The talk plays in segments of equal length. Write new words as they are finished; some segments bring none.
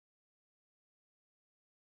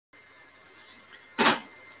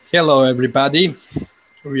Hello, everybody.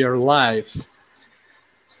 We are live.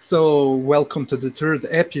 So, welcome to the third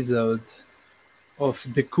episode of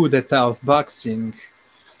the Coup d'etat of boxing.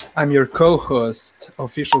 I'm your co-host,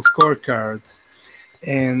 Official Scorecard,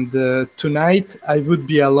 and tonight I would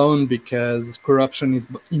be alone because corruption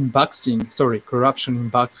in boxing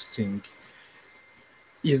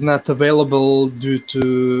is not available due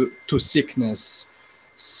to sickness.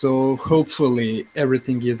 So hopefully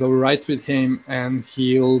everything is all right with him and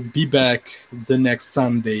he'll be back the next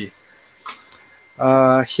Sunday.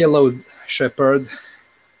 Hello, Shepard.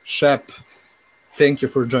 Shep, thank you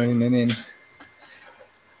for joining in.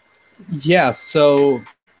 Yeah, so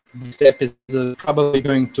this episode is probably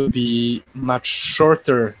going to be much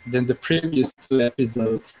shorter than the previous two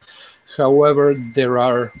episodes. However, there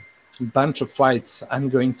are a bunch of fights I'm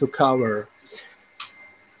going to cover.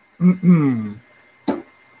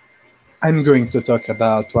 I'm going to talk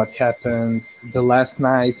about what happened the last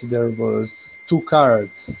night. There was two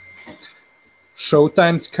cards,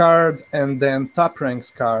 Showtime's card and then Top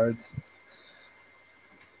Rank's card.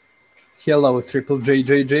 Hello, Triple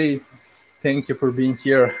JJJ. Thank you for being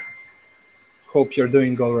here. Hope you're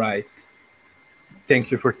doing all right.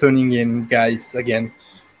 Thank you for tuning in, guys, again.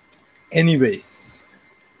 Anyways,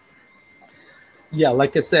 yeah,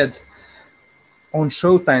 like I said, on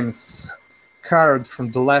Showtime's card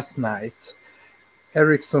from the last night,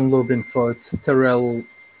 Erickson Lubin fought Terrell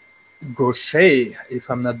Gausha,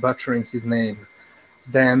 if I'm not butchering his name.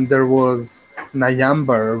 Then there was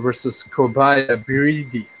Nyambayar versus Cobia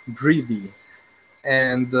Breedy,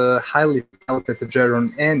 and highly touted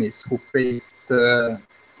Jaron Ennis, who faced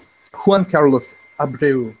Juan Carlos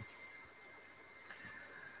Abreu.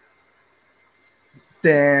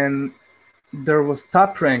 Then there was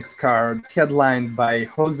Top Rank's card, headlined by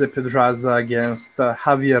Jose Pedraza against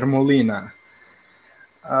Javier Molina.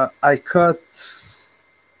 I cut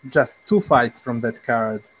just two fights from that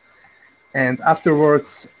card, and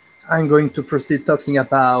afterwards I'm going to proceed talking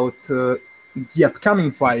about the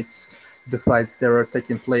upcoming fights, the fights that are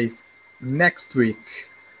taking place next week.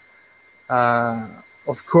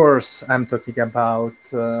 Of course, I'm talking about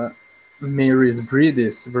Mairis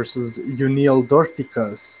Briedis versus Yuniel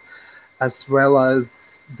Dorticos, as well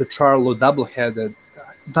as the Charlo doubleheader.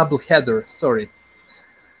 Sorry.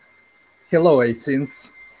 Hello, 18s.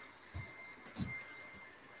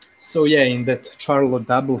 So yeah, in that Charlo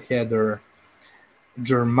doubleheader,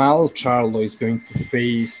 Jermall Charlo is going to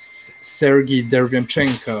face Sergiy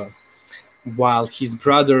Derevyanchenko, while his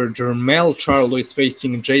brother Jermell Charlo is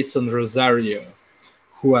facing Jaison Rosario,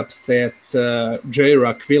 who upset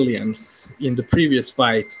J-Rock Williams in the previous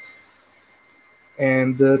fight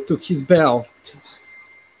and took his belt.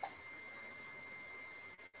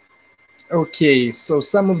 Okay, so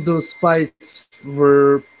some of those fights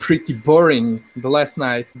were pretty boring the last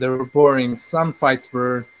night. They were boring. Some fights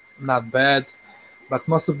were not bad, but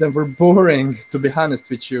most of them were boring, to be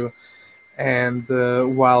honest with you. And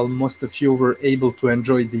while most of you were able to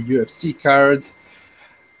enjoy the UFC card,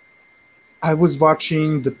 I was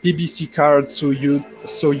watching the PBC card, so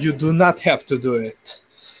you do not have to do it.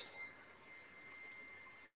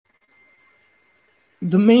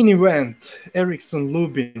 The main event, Erickson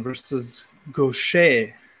Lubin versus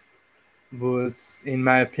Gausha, was, in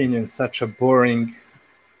my opinion, such a boring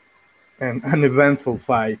and uneventful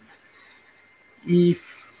fight.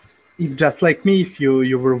 If just like me, if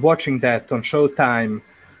you were watching that on Showtime,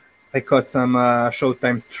 I caught some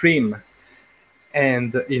Showtime stream,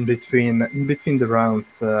 and in between the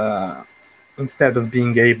rounds, instead of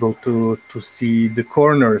being able to see the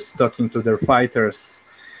corners talking to their fighters,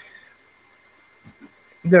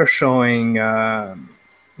 they're showing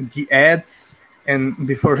the ads, and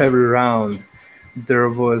before every round there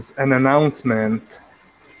was an announcement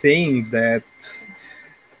saying that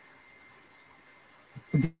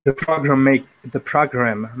the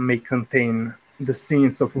program may contain the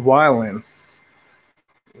scenes of violence.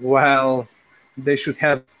 Well, they should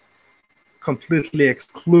have completely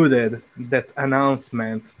excluded that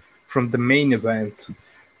announcement from the main event,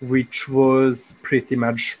 which was pretty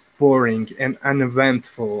much boring and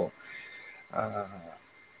uneventful.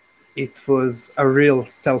 It was a real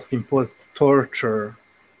self-imposed torture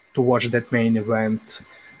to watch that main event,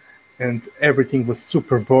 and everything was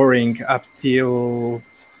super boring up till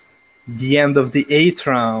the end of the 8th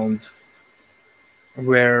round,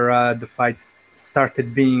 where the fight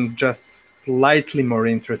started being just slightly more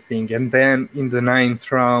interesting, and then in the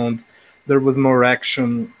 9th round there was more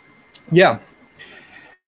action. Yeah,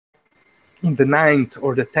 in the 9th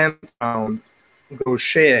or the 10th round,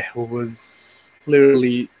 Gausha, who was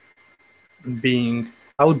clearly being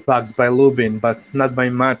outboxed by Lubin, but not by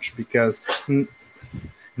much, because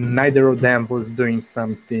Neither of them was doing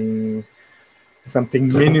something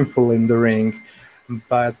meaningful in the ring,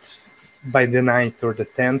 but by the 9th or the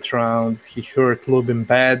 10th round, he hurt Lubin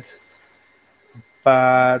bad,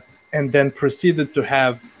 and then proceeded to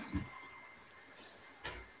have,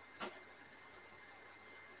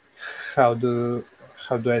 how do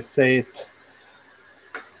I say it?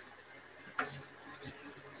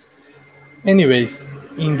 Anyways,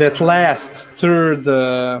 in that last third,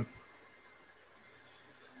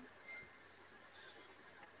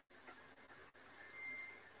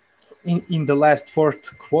 in the last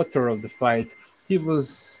fourth quarter of the fight, he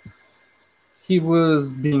was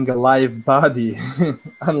being a live body,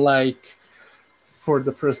 unlike for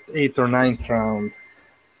the first 8th or 9th round.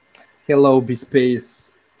 Hello,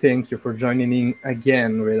 B-Space. Thank you for joining in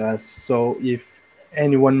again with us. So if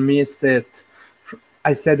anyone missed it,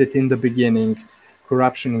 I said it in the beginning,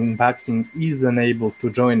 Corruption in Boxing is unable to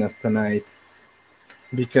join us tonight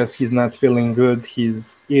because he's not feeling good.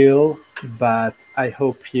 He's ill, but I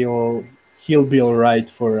hope he'll be all right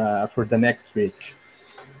for the next week.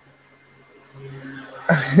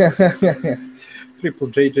 Triple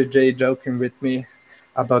JJJ joking with me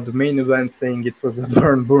about the main event, saying it was a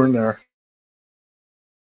burner.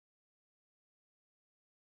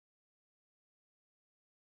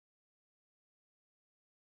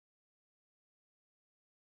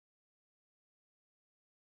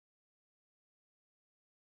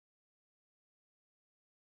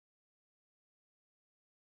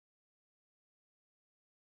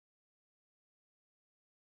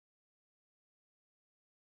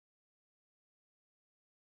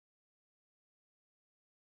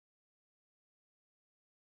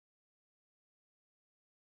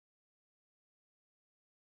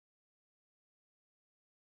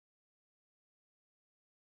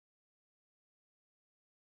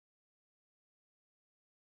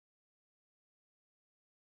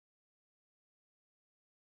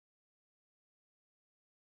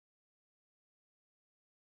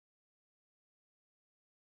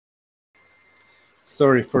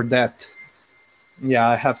 Sorry for that. Yeah,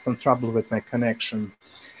 I have some trouble with my connection.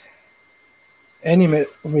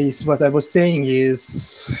 Anyways, what I was saying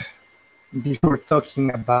is, before talking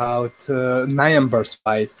about Nyambayar's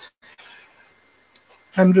fight,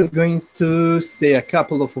 I'm just going to say a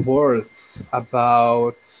couple of words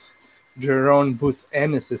about Jaron but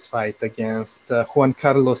Ennis's fight against Juan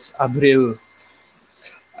Carlos Abreu.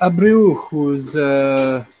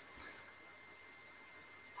 Abreu,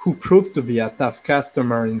 who proved to be a tough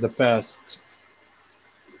customer in the past,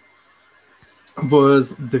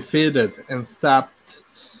 was defeated and stopped,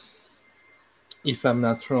 if I'm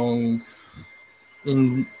not wrong,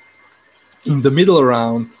 in the middle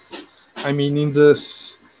rounds. I mean, in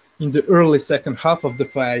the early second half of the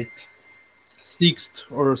fight, 6th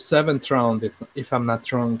or 7th round, if I'm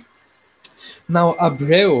not wrong. Now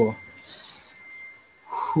Abreu,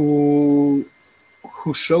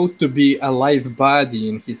 who showed to be a live body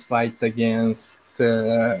in his fight against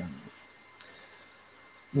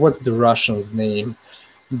what's the Russian's name?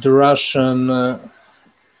 The Russian,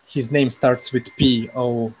 his name starts with P.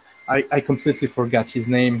 Oh, I completely forgot his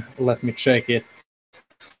name. Let me check it.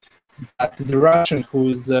 But the Russian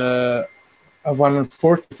who's a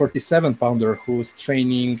 140, 47 pounder who's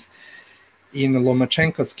training in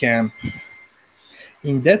Lomachenko's camp.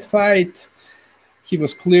 In that fight, he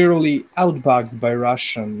was clearly outboxed by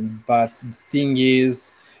Russian, but the thing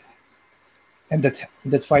is, and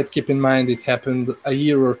that fight, keep in mind, it happened a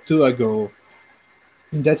year or two ago.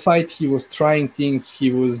 In that fight, he was trying things, he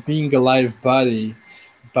was being a live body,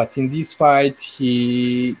 but in this fight,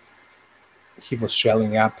 he was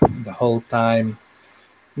shelling up the whole time,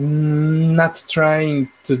 not trying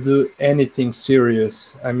to do anything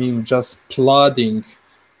serious. I mean, just plodding.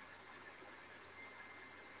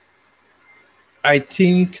 I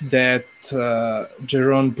think that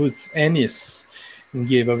Jaron Boots Ennis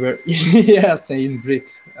gave a very yeah, Saint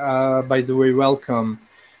Brit. By the way, welcome.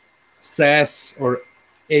 SAS or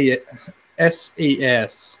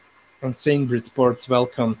SAS and Saint Brit Sports,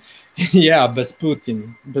 welcome. Yeah,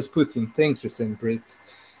 Besputin. Thank you, Saint Brit.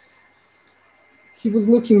 He was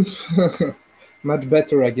looking much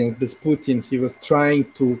better against Besputin. He was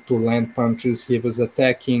trying to land punches. He was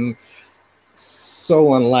attacking,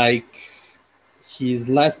 so unlike his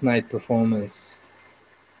last night performance,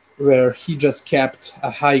 where he just kept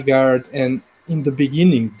a high guard, and in the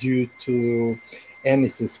beginning, due to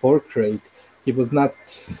Ennis's work rate, he was not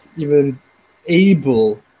even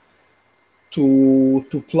able to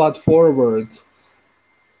plod forward.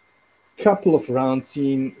 Couple of rounds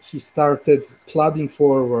in, he started plodding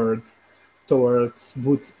forward towards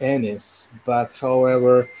Boots Ennis, but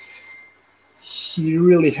however, he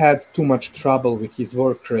really had too much trouble with his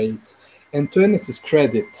work rate. And to Ennis's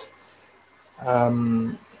credit,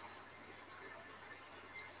 um,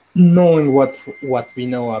 knowing what we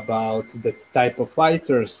know about that type of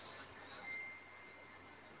fighters,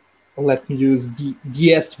 let me use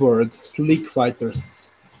the S word, sleek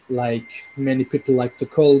fighters, like many people like to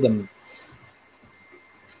call them,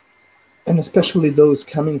 and especially those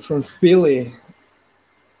coming from Philly,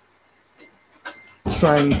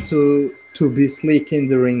 trying to be sleek in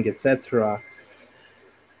the ring, etc.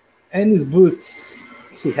 And his boots,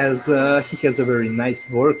 he has a very nice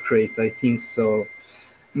work rate, I think so.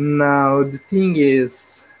 Now the thing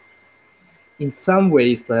is, in some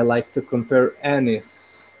ways, I like to compare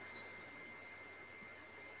Ennis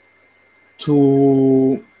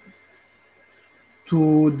to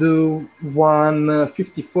the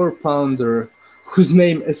 154 pounder whose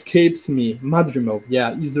name escapes me, Madrimov,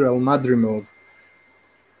 yeah, Israel Madrimov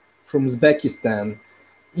from Uzbekistan,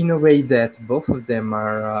 in a way that both of them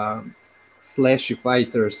are flashy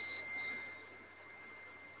fighters,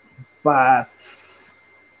 but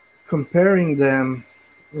comparing them,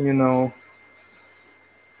 you know,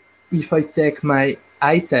 if I take my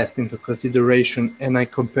eye test into consideration and I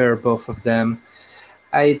compare both of them,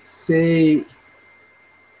 I'd say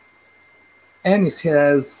Ennis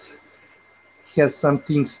has some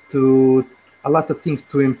things to, a lot of things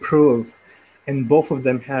to improve, and both of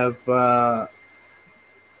them have are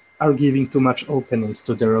giving too much openings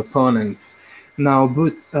to their opponents. Now,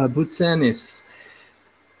 Boots Ennis,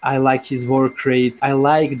 I like his work rate. I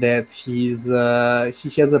like that he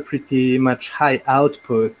has a pretty much high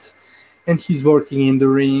output, and he's working in the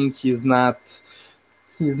ring. He's not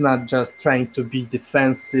just trying to be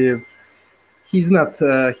defensive. He's not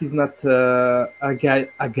a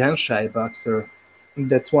gun shy boxer.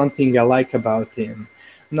 That's one thing I like about him.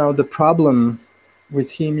 Now the problem with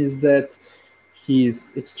him is that he's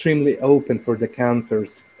extremely open for the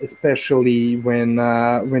counters, especially when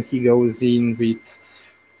he goes in with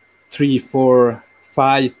 3, 4,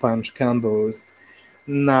 5 punch combos.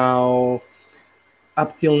 Now,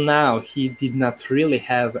 up till now, he did not really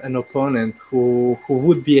have an opponent who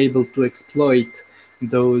would be able to exploit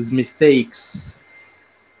those mistakes.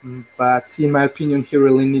 But in my opinion, he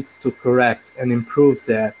really needs to correct and improve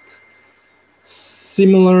that.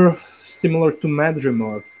 Similar to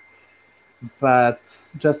Madrimov, but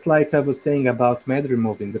just like I was saying about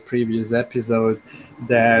Madrimov in the previous episode,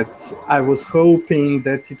 that I was hoping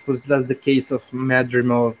that it was just the case of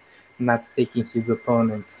Madrimov not taking his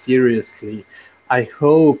opponent seriously. I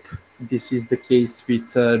hope this is the case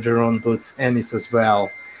with Jaron Boots Ennis as well.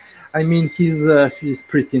 I mean, he's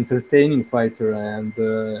pretty entertaining fighter, and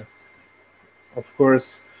of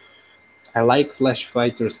course, I like flash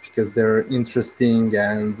fighters because they're interesting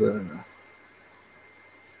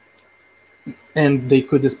and they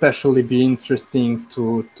could especially be interesting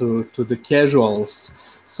to the casuals.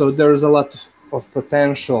 So there's a lot of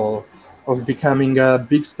potential of becoming a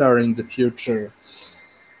big star in the future.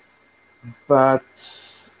 But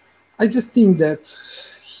I just think that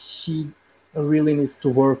he really needs to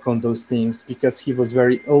work on those things because he was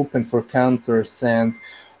very open for counters, and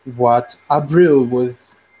what Abreu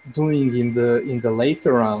was doing in the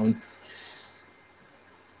later rounds,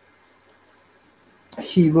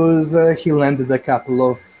 he landed a couple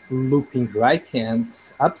of looping right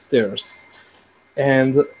hands upstairs,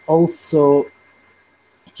 and also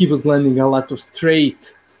he was landing a lot of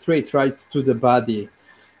straight rights to the body,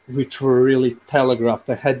 which were really telegraphed.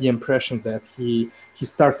 I had the impression that he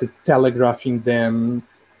started telegraphing them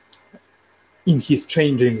in his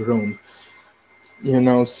changing room,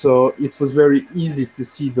 so it was very easy to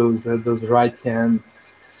see those right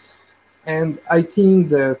hands. And I think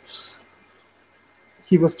that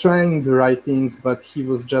he was trying the right things, but he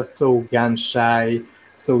was just so gun shy,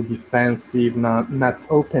 so defensive, not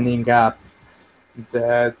opening up,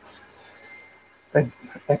 that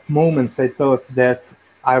at moments I thought that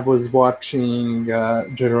I was watching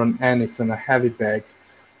Jaron Ennis in a heavy bag.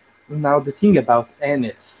 Now the thing about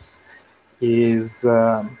Ennis is,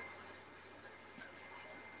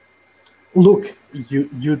 look,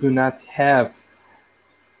 you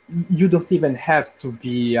don't even have to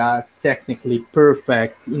be technically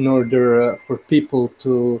perfect in order for people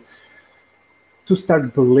to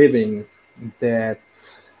start believing that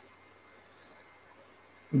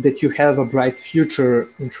you have a bright future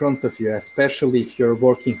in front of you, especially if you're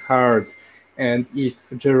working hard. And if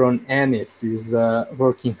Jaron Ennis is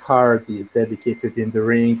working hard, is dedicated in the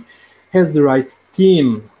ring, has the right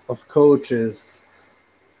team of coaches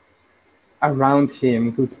around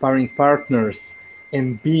him, good sparring partners,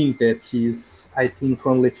 and being that he's, I think,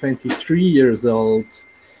 only 23 years old,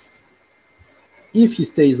 if he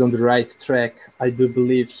stays on the right track, I do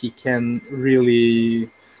believe he can really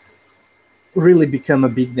become a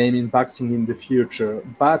big name in boxing in the future.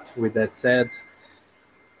 But with that said,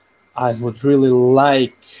 I would really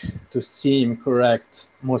like to see him correct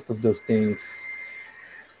most of those things.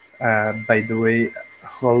 By the way,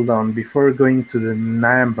 hold on, before going to the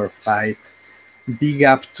number fight, big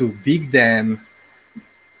up to Big Dan,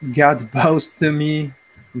 God bows to me,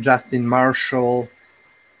 Justin Marshall,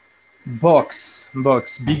 Box,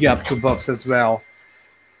 big up to Box as well.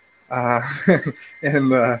 Uh,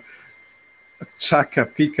 and Chaka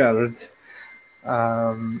Pickard.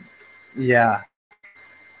 Yeah.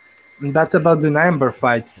 But about the number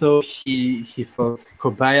fight, so he fought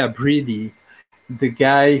Cobia Breedy, the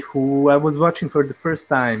guy who I was watching for the first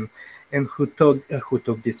time, and who took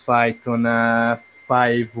this fight on a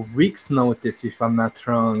 5 weeks notice, if I'm not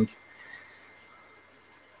wrong.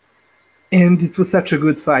 And it was such a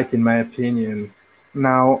good fight, in my opinion.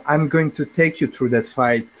 Now I'm going to take you through that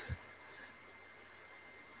fight.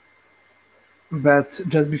 But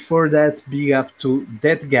just before that, big up to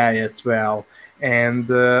that guy as well. And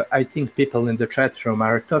I think people in the chat room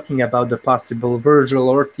are talking about the possible Virgil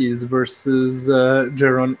Ortiz versus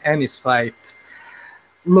Jaron Ennis fight.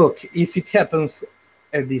 Look, if it happens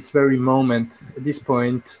at this very moment, at this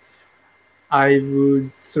point, I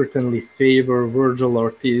would certainly favor Virgil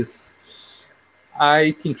Ortiz.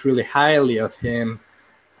 I think really highly of him,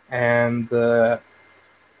 and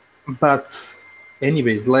but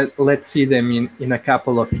anyways, let's see them in a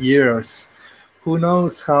couple of years. Who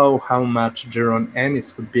knows how much Jaron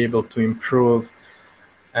Ennis would be able to improve,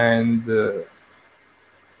 and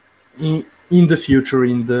in the future,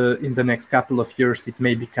 in the next couple of years, it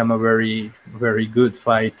may become a very good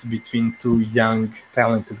fight between two young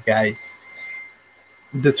talented guys.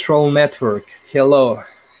 The Troll Network, hello,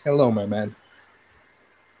 my man.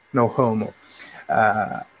 No homo.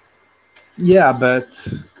 Yeah, but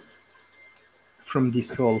from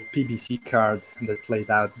this whole PBC card that played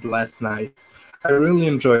out last night, I really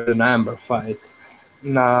enjoyed the number fight.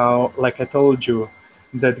 Now, like I told you,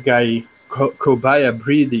 that guy Cobia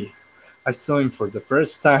Breedy, I saw him for the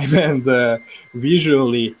first time, and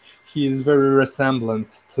visually he's very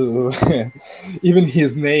resemblant to even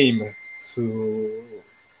his name to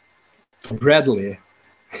Bradley.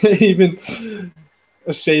 Even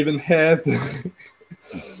a shaven head,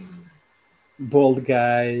 bald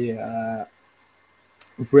guy,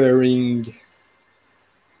 wearing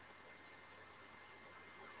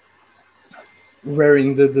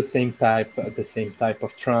the same type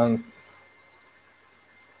of trunk.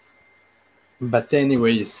 But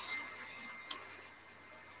anyways,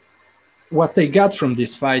 what I got from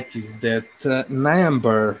this fight is that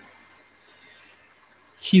Nyambayar,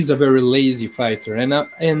 he's a very lazy fighter,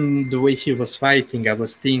 and the way he was fighting, I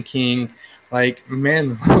was thinking, like,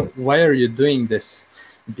 man, why are you doing this?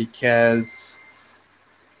 Because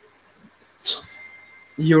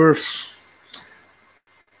you're,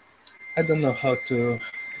 I don't know how to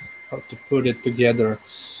put it together.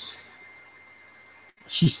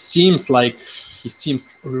 He seems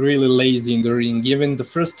really lazy in the ring. Even the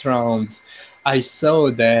first round, I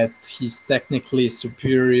saw that he's technically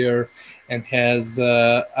superior and has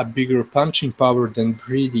a bigger punching power than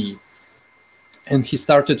Breedy. And he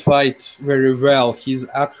started fight very well. He's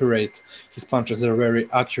accurate. His punches are very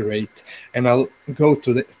accurate, and I'll go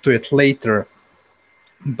to it later.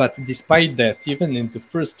 But despite that, even in the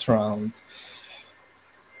first round,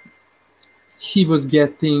 he was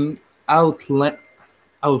getting outlanded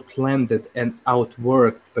and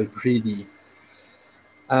outworked by Breedy.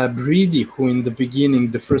 Breedy, who in the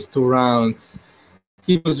beginning, the first 2 rounds,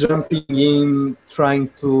 he was jumping in, trying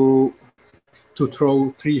to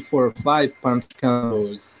throw 3, 4, 5 punch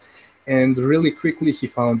combos, and really quickly he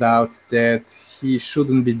found out that he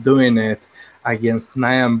shouldn't be doing it against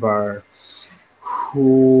Nyambayar,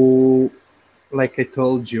 who, like I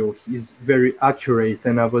told you, he's very accurate,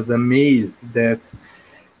 and I was amazed that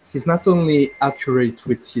he's not only accurate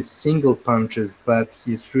with his single punches, but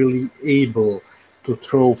he's really able to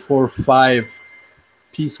throw 4 or 5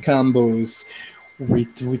 piece combos with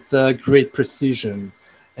great precision,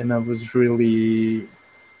 and I was really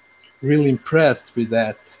impressed with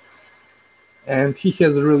that. And he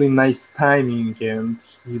has really nice timing, and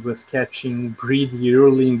he was catching Breedy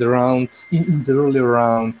early in the rounds, in the early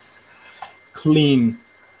rounds, clean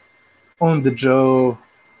on the jaw,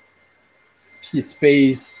 his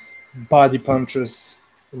face, body punches,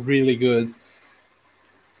 really good.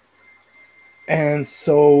 And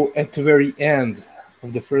so at the very end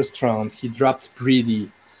of the first round, he dropped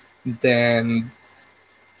Breedy. Then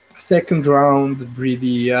Second round,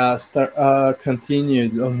 Breedy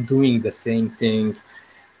continued on doing the same thing,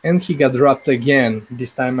 and he got dropped again.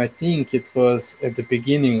 This time, I think it was at the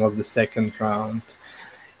beginning of the second round.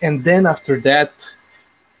 And then after that,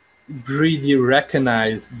 Breedy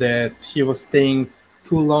recognized that he was staying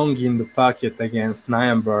too long in the pocket against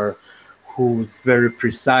Nyambayar, who's very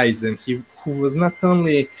precise, and who was not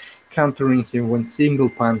only countering him with single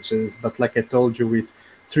punches, but like I told you, with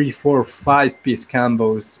 3, 4, 5 piece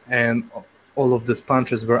combos, and all of those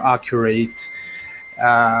punches were accurate.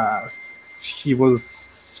 Uh, he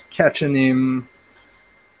was catching him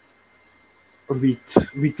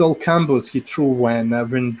with all combos he threw when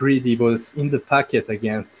Breedy was in the pocket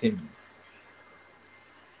against him.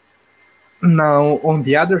 Now, on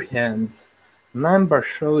the other hand, Nyambayar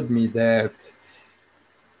showed me that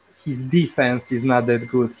his defense is not that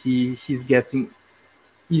good. He's getting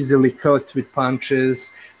easily caught with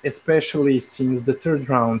punches, especially since the third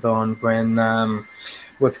round on when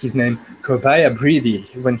what's his name, Cobia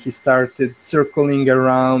Breedy, when he started circling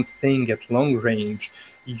around, staying at long range,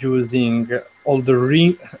 using all the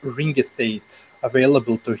ring estate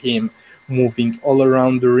available to him, moving all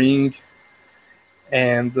around the ring,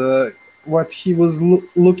 and what he was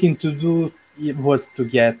looking to do was to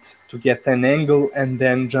get an angle and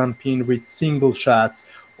then jump in with single shots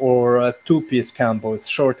or 2-piece combos,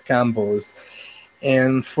 short combos.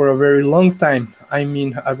 And for a very long time, I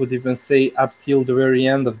mean, I would even say up till the very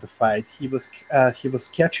end of the fight, he was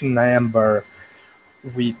catching Nyambayar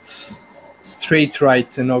with straight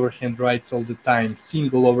rights and overhand rights all the time,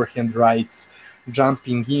 single overhand rights,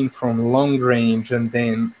 jumping in from long range and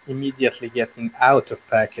then immediately getting out of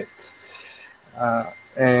packet.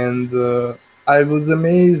 And I was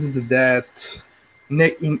amazed that,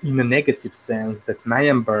 in a negative sense, that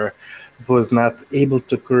Nyambayar was not able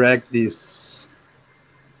to correct this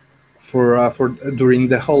for during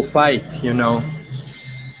the whole fight, you know.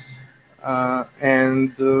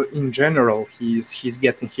 And in general, he's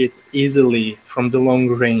getting hit easily from the long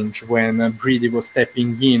range when Breedy was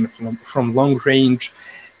stepping in from long range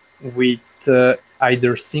with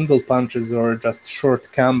either single punches or just short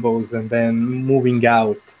combos and then moving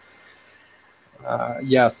out.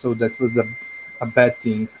 Yeah, so that was a bad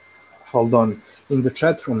thing. Hold on. In the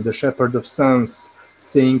chat room, the Shepherd of Suns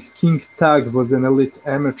saying King Tug was an elite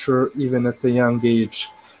amateur even at a young age.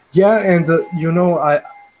 Yeah, and you know,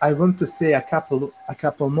 I want to say a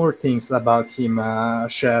couple more things about him,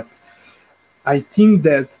 Shep. I think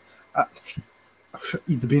that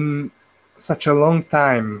it's been such a long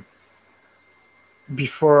time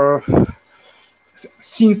before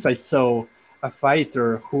since I saw a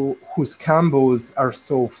fighter whose combos are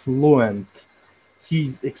so fluent.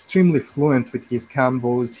 He's extremely fluent with his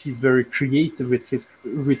combos. He's very creative with his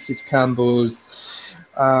combos.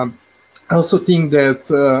 I also think that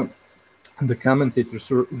the commentators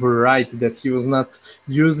were right that he was not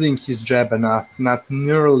using his jab enough, not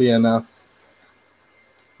nearly enough.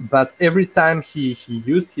 But every time he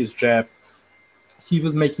used his jab, he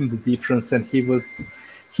was making the difference, and he was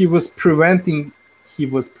preventing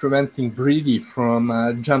Breedy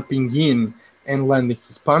from jumping in and landing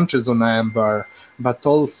his punches on Nyambayar, but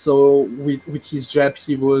also with his jab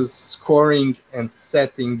he was scoring and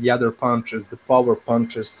setting the other punches, the power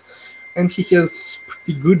punches, and he has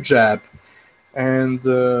pretty good jab. And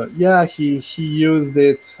yeah, he used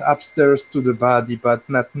it upstairs to the body, but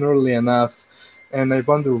not nearly enough. And I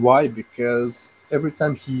wonder why, because every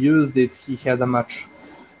time he used it, he had a much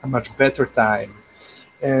better time.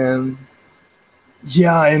 And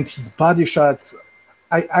yeah, and his body shots,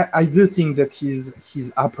 I do think that his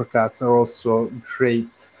uppercuts are also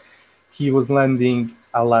great. He was landing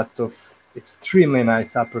a lot of extremely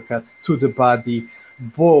nice uppercuts to the body,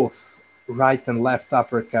 both right and left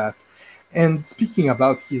uppercut. And speaking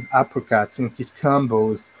about his uppercuts and his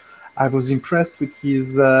combos, I was impressed with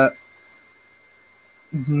his.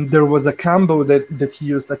 There was a combo that he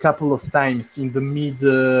used a couple of times in the mid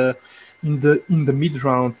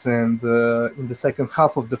rounds and in the second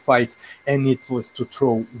half of the fight, and it was to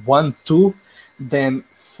throw 1-2, then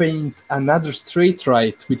feint another straight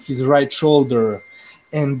right with his right shoulder,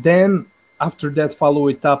 and then after that follow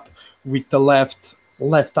it up with the left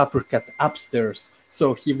uppercut upstairs.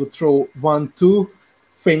 So he would throw 1-2,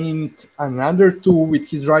 feint another 2 with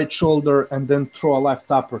his right shoulder, and then throw a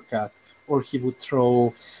left uppercut. Or he would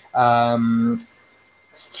throw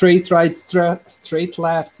straight right, straight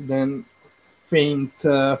left, then feint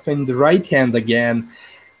the right hand again,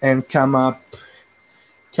 and come up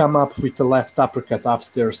with the left uppercut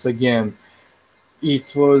upstairs again.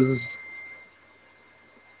 It was,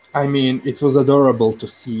 I mean, it was adorable to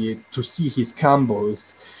see his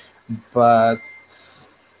combos, but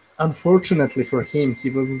unfortunately for him, he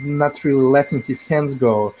was not really letting his hands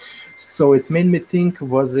go. So it made me think,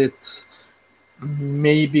 was it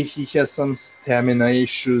maybe he has some stamina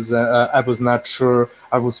issues? I was not sure.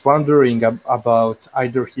 I was wondering about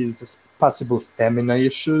either his possible stamina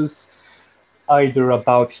issues, either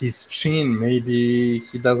about his chin. Maybe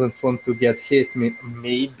he doesn't want to get hit.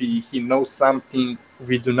 Maybe he knows something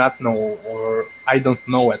we do not know, or I don't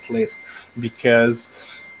know at least,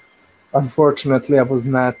 because unfortunately I was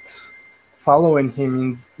not following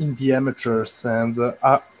him in the amateurs, and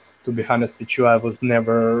to be honest with you, I was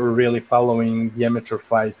never really following the amateur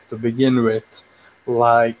fights to begin with,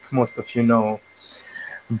 like most of you know.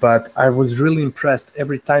 But I was really impressed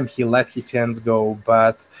every time he let his hands go.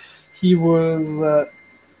 But he was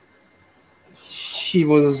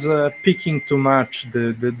picking too much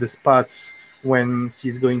the spots when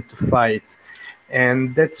he's going to fight,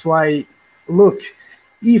 and that's why, look,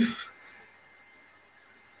 if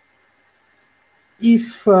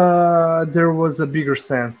there was a bigger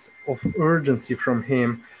sense of urgency from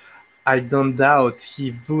him, I don't doubt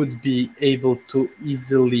he would be able to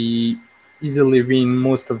easily win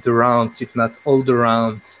most of the rounds, if not all the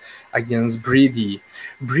rounds, against Breedy.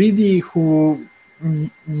 Breedy, who,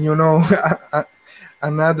 you know,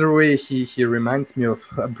 another way he reminds me of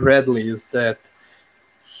Bradley is that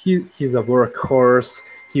he's a workhorse.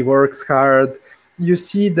 He works hard. You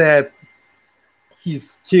see that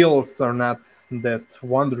his skills are not that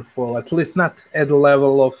wonderful, at least not at the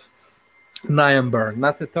level of Nyambayar,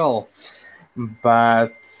 not at all.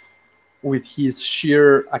 But with his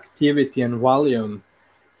sheer activity and volume,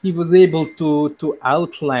 he was able to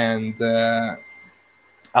outland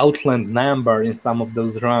Nyambayar in some of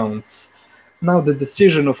those rounds. Now the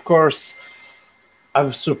decision, of course, I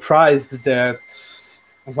was surprised that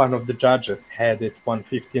one of the judges had it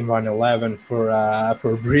 115, 111 for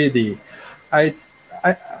Breedy. I,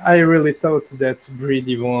 I really thought that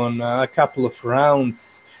Breedy won a couple of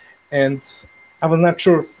rounds, and I was not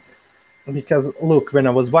sure because look, when I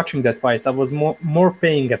was watching that fight, I was more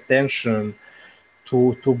paying attention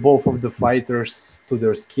to both of the fighters, to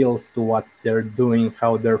their skills, to what they're doing,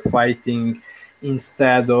 how they're fighting,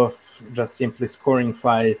 instead of just simply scoring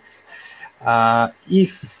fights.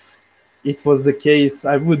 If it was the case,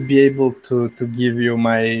 I would be able to give you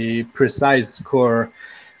my precise score,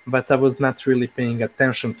 but I was not really paying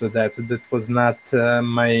attention to that. That was not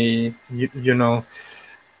my, you know,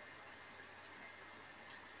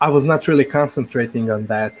 I was not really concentrating on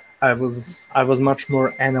that. I was much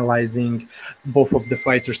more analyzing both of the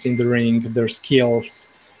fighters in the ring, their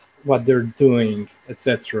skills, what they're doing,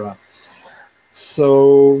 etc.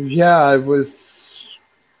 So yeah, I was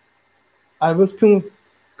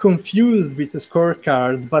confused with the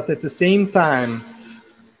scorecards, but at the same time,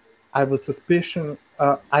 I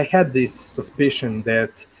had this suspicion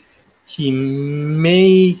that he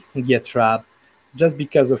may get robbed just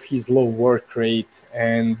because of his low work rate,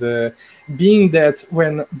 and being that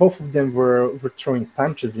when both of them were throwing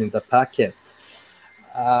punches in the pocket,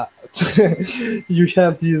 uh, you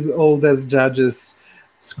have these old ass judges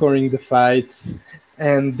scoring the fights,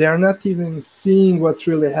 and they're not even seeing what's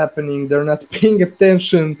really happening. They're not paying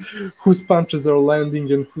attention whose punches are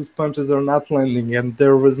landing and whose punches are not landing. And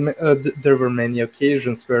there were many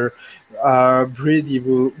occasions where Breedy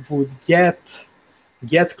would get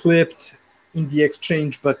clipped in the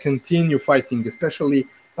exchange but continue fighting, especially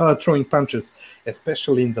throwing punches,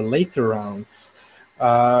 especially in the later rounds.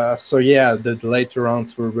 So yeah, the later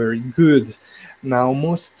rounds were very good. Now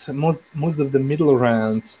most of the middle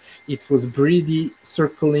rounds, it was Breedy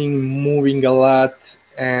circling, moving a lot,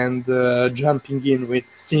 and jumping in with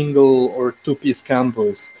single or two-piece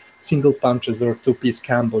combos, single punches or two-piece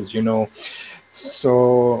combos, you know.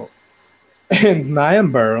 So, and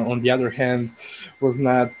Nyambayar, on the other hand, was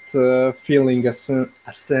not feeling a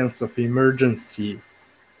sense of emergency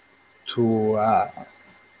to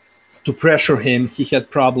pressure him. He had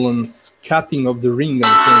problems cutting off the ring on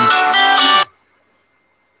him.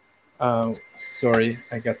 Sorry,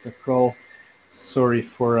 I got a call. Sorry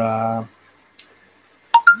for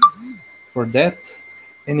that.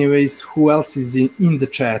 Anyways, who else is in the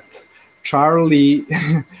chat? Charlie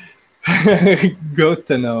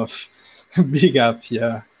Gotanov. Big up,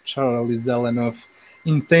 yeah. Charlie Zelenov.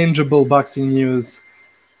 Intangible Boxing News.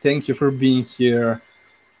 Thank you for being here.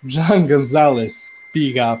 John Gonzalez.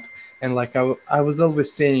 Big up. And like I was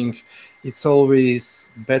always saying, it's always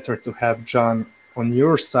better to have John on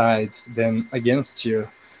your side than against you,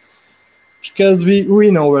 because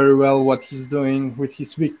we know very well what he's doing with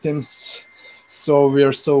his victims. So we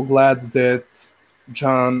are so glad that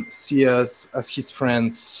John sees us as his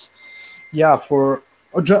friends. Yeah, for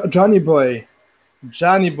Johnny Boy,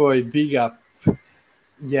 Johnny Boy, big up.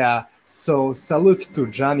 Yeah, so salute to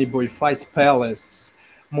Johnny Boy Fight Palace.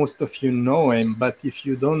 Most of you know him, but if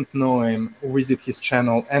you don't know him, visit his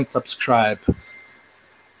channel and subscribe.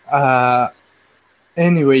 Uh,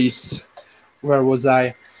 anyways, where was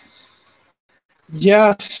I?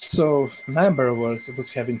 Yeah, so Nyambayar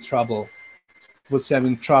was having trouble. Was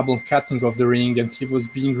having trouble cutting off the ring, and he was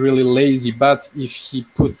being really lazy. But if he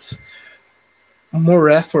put more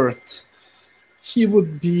effort, he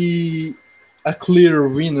would be a clear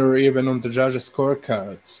winner even on the judges'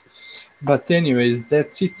 scorecards. But anyways,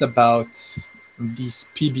 that's it about this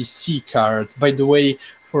PBC card. By the way,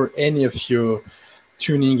 for any of you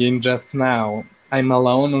tuning in just now, I'm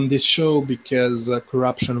alone on this show because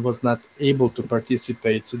Corruption was not able to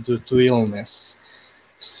participate due to illness.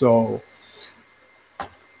 So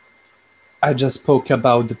I just spoke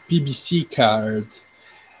about the PBC card.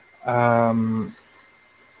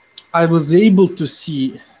 I was able to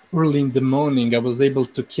see early in the morning, I was able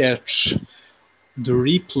to catch the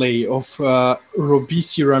replay of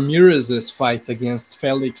Robeisy Ramirez's fight against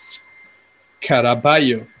Felix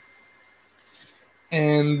Caraballo.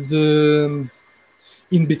 And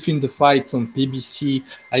in between the fights on PBC,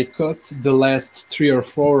 I caught the last 3 or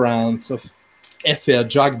 4 rounds of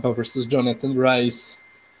Ajagba versus Jonathan Rice.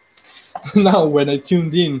 Now, when I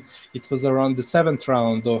tuned in, it was around the 7th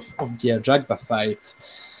round of the Ajagba fight.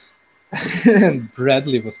 And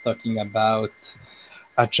Bradley was talking about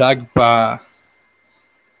Ajagba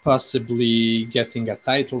possibly getting a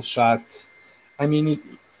title shot. I mean,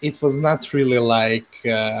 it was not really like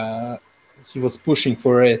he was pushing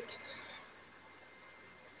for it.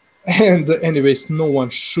 And anyways, no one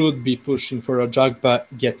should be pushing for Ajagba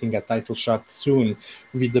getting a title shot soon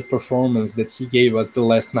with the performance that he gave us the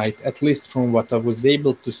last night, at least from what I was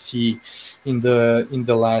able to see in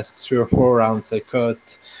the last 3 or 4 rounds I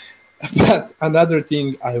caught. But another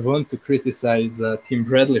thing I want to criticize Tim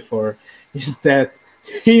Bradley for is that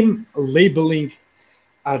him labeling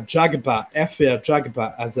Ajagba,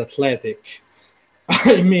 Ajagba as athletic.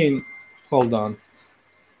 I mean, hold on.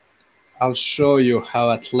 I'll show you how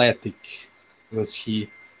athletic was he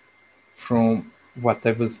from what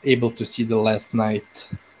I was able to see the last night.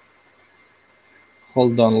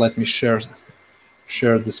 Hold on, let me share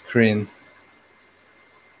the screen.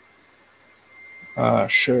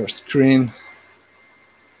 Share screen.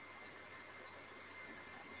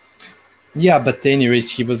 Yeah, but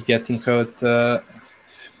anyways, he was getting caught.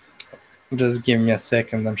 Just give me a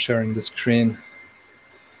second, I'm sharing the screen.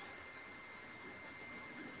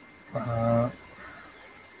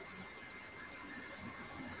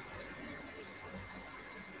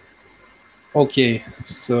 Okay,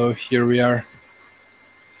 so here we are.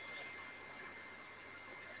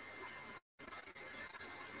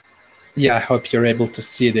 Yeah, I hope you're able to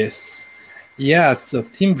see this. Yeah, so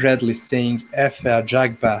Tim Bradley saying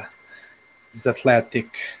Ajagba is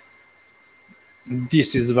athletic.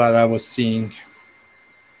 This is what I was seeing.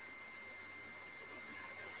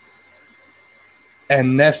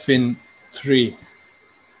 And Neffin 3.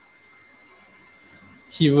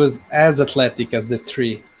 He was as athletic as the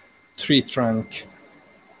 3 trunk.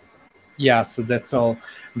 Yeah, so that's all.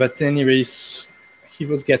 But anyways, he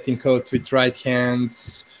was getting caught with right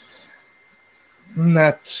hands,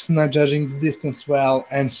 not judging the distance well,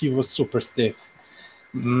 and he was super stiff.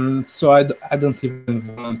 So I don't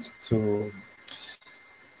even want to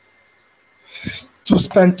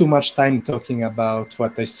spend too much time talking about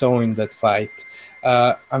what I saw in that fight.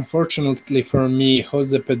 Unfortunately for me,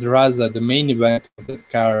 Jose Pedraza, the main event of that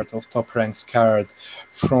card, of Top Rank's card,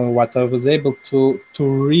 from what I was able to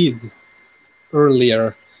read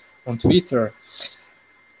earlier on Twitter,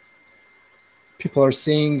 people are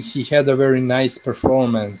saying he had a very nice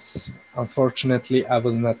performance. Unfortunately, I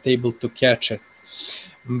was not able to catch it.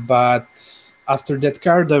 But after that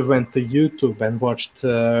card, I went to YouTube and watched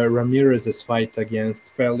Ramirez's fight against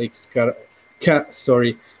Felix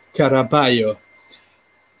Caraballo.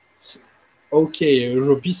 Okay,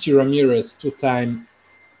 Robeisy Ramirez, 2-time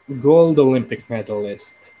gold Olympic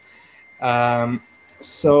medalist.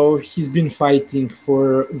 So he's been fighting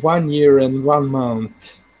for 1 year and 1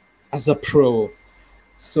 month as a pro.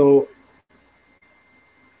 So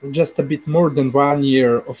just a bit more than 1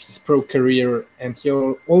 year of his pro career, and he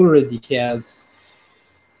already has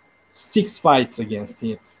 6 fights against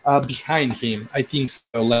him, behind him. I think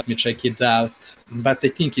so. Let me check it out. But I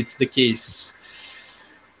think it's the case.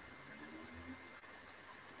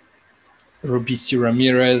 Robeisy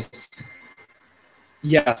Ramirez.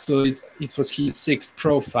 Yeah, so it was his 6th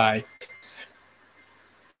pro fight.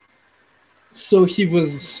 So he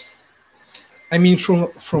was, I mean,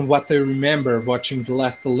 from what I remember watching the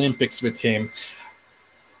last Olympics with him,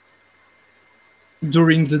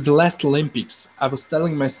 during the last Olympics, I was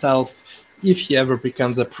telling myself, if he ever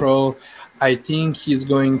becomes a pro, I think he's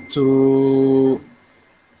going to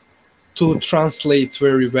translate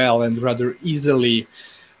very well and rather easily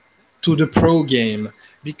to the pro game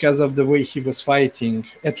because of the way he was fighting,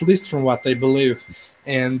 at least from what I believe.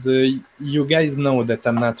 And you guys know that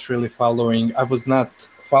I was not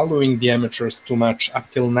following the amateurs too much up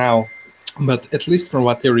till now, but at least from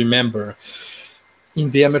what I remember,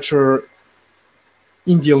 in the amateur,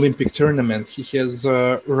 in the Olympic tournament, he has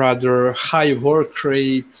a rather high work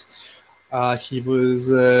rate. He was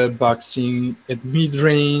boxing at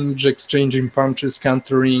mid-range, exchanging punches,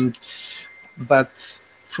 countering, but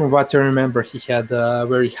from what I remember, he had a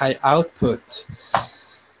very high output.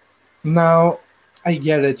 Now, I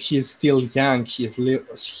get it, he's still young, he's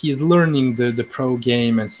learning the pro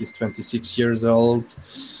game, and he's 26 years old.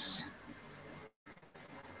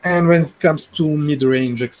 And when it comes to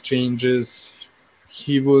mid-range exchanges,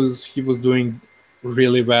 he was doing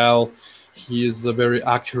really well. He is very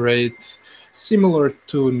accurate, similar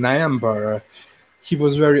to Nyambayar. He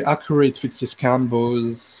was very accurate with his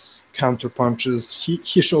combos, counter punches.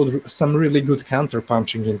 He showed some really good counter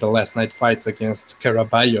punching in the last night fights against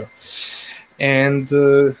Caraballo. And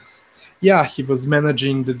yeah, he was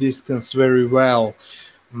managing the distance very well.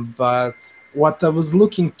 But what I was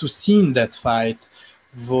looking to see in that fight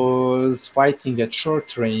was fighting at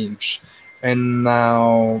short range. And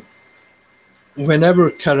now,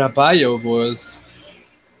 whenever Caraballo was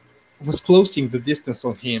closing the distance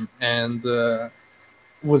on him and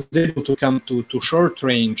was able to come to short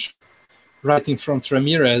range right in front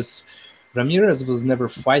Ramirez, Ramirez was never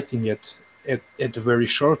fighting at a very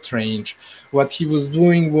short range. What he was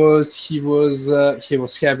doing was he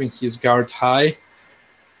was having his guard high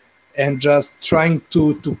and just trying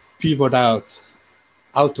to pivot out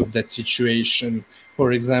of that situation.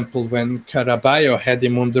 For example, when Caraballo had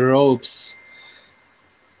him on the ropes,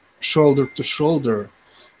 shoulder to shoulder,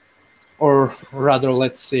 or rather,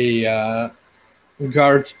 let's say,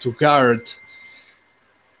 guard to guard,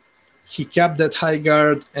 he kept that high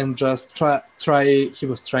guard and just he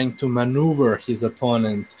was trying to maneuver his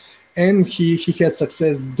opponent, and he had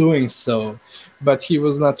success doing so, but he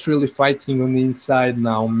was not really fighting on the inside.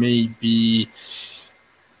 Now maybe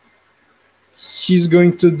he's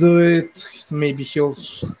going to do it, maybe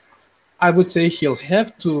I would say he'll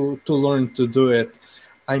have to learn to do it.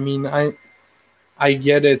 I mean, I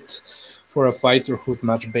get it for a fighter who's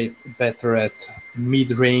much better at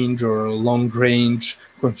mid-range or long-range,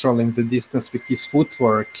 controlling the distance with his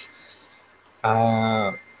footwork.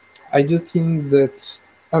 I do think that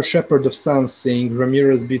our Shepherd of Suns saying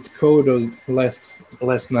Ramirez beat Cotto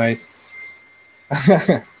last night.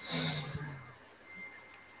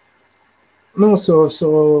 No,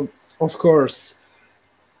 so of course,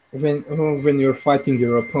 when you're fighting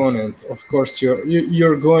your opponent, of course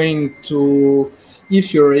you're going to,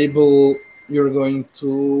 if you're able, you're going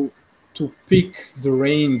to pick the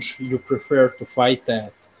range you prefer to fight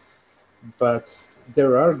at. But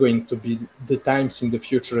there are going to be the times in the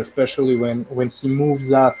future, especially when he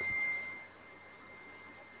moves up.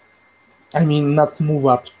 I mean, not to move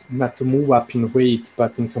up in weight,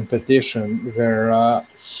 but in competition, where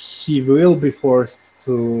he will be forced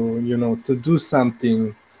to do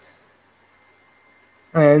something.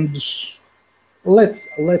 And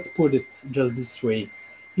let's put it just this way: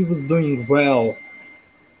 he was doing well,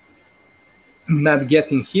 not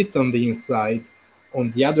getting hit on the inside. On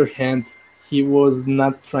the other hand, he was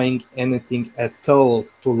not trying anything at all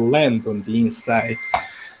to land on the inside.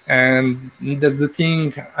 And that's the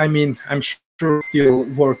thing. I mean, I'm sure still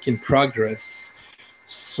work in progress.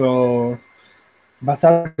 So, but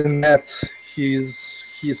other than that, he's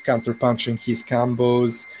counterpunching his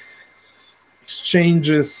combos,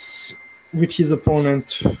 exchanges with his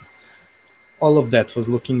opponent. All of that was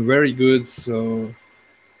looking very good. So,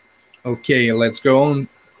 okay, let's go on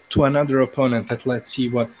to another opponent and let's see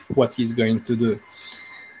what he's going to do.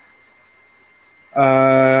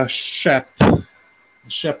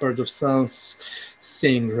 Shepherd of Suns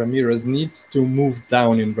saying Ramirez needs to move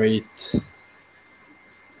down in weight.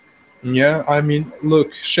 Yeah, I mean,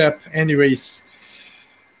 look, Shep, anyways,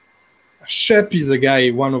 Shep is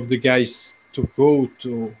one of the guys to go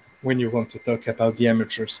to when you want to talk about the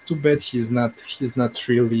amateurs. Too bad he's not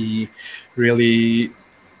really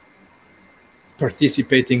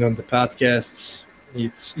participating on the podcasts.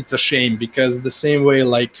 It's a shame, because the same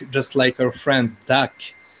way, just like our friend Duck,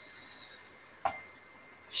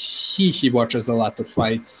 he watches a lot of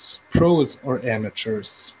fights, pros or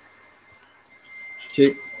amateurs.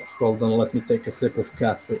 Okay, hold on, let me take a sip of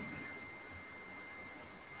coffee.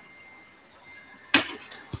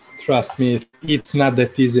 Trust me, it's not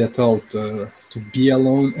that easy at all to be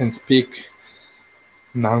alone and speak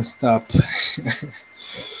non-stop.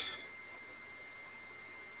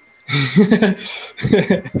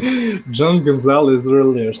 John Gonzalez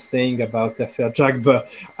earlier saying about Ajagba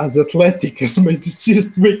as athletic as my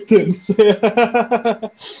deceased victims.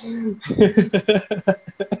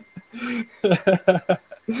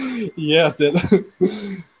 Yeah,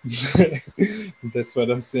 that's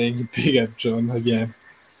what I'm saying. Big up, John, again.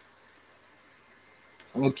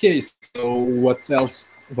 Okay, so what else?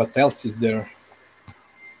 What else is there?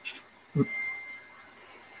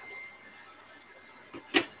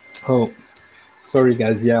 Oh, sorry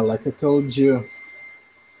guys. Yeah, like I told you,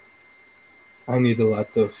 I need a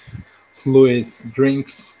lot of fluids,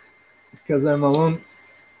 drinks, because I'm alone.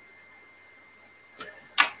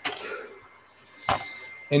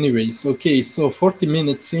 Anyways, okay, so 40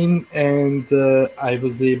 minutes in, and I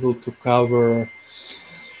was able to cover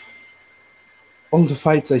all the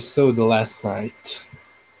fights I saw the last night.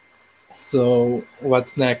 So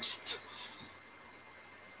what's next?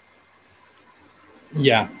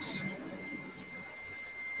 Yeah,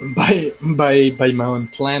 by my own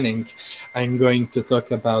planning, I'm going to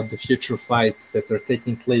talk about the future fights that are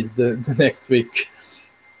taking place the next week.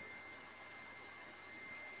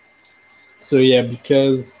 So yeah,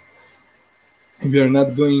 because we are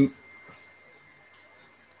not going.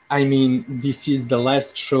 I mean, this is the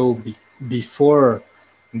last show before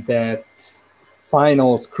that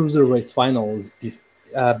finals, cruiserweight finals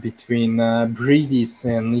between Briedis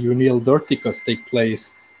and Yuniel Dorticos take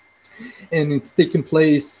place, and it's taking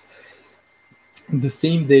place the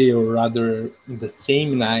same day, or rather the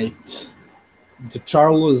same night. The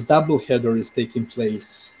Charlos doubleheader is taking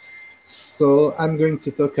place. So I'm going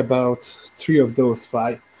to talk about 3 of those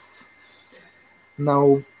fights.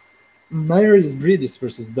 Now, Mairis Briedis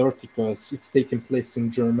versus Dorticos, it's taking place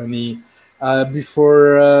in Germany.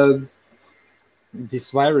 Before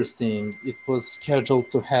this virus thing, it was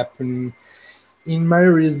scheduled to happen in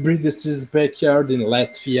Mairis Briedis' backyard in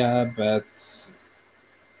Latvia, but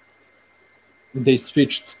they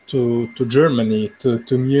switched to Germany,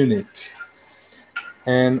 to Munich.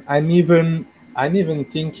 And I'm even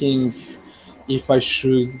thinking if I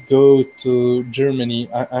should go to Germany.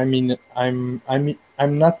 I mean, I'm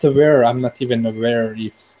not aware. I'm not even aware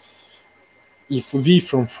if we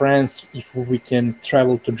from France, if we can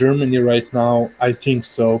travel to Germany right now. I think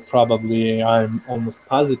so. Probably, I'm almost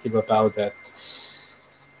positive about that.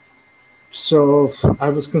 So I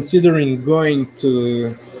was considering going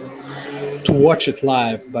to watch it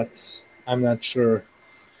live, but I'm not sure.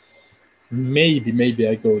 Maybe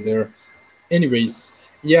I go there. Anyways,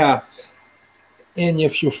 yeah. And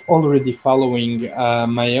if you're already following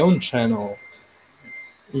my own channel,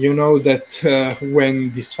 you know that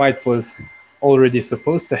when this fight was already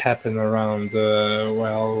supposed to happen around,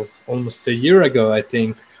 well, almost a year ago, I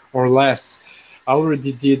think, or less, I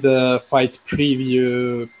already did a fight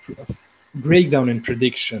preview, breakdown and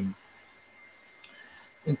prediction.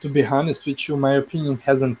 And to be honest with you, my opinion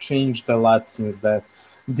hasn't changed a lot since that.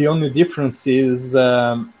 The only difference is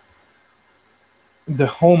the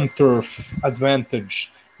home turf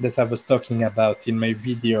advantage that I was talking about in my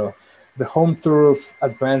video. The home turf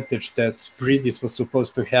advantage that Briedis was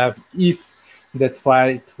supposed to have if that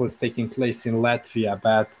fight was taking place in Latvia,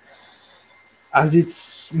 but as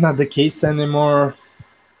it's not the case anymore,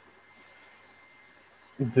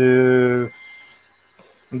 those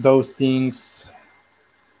things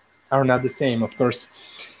are not the same, of course.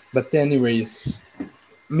 But anyways,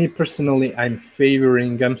 me personally, I'm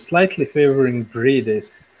slightly favoring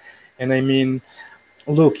Briedis. And I mean,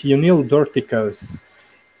 look, Yuniel Dorticos,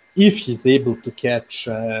 if he's able to catch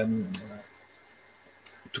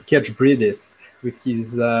Briedis with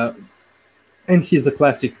his and he's a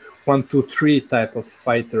classic 1-2-3 type of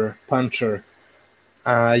fighter, puncher,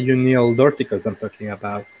 Yuniel Dorticos I'm talking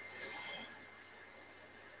about,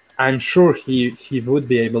 I'm sure he would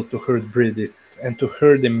be able to hurt Briedis and to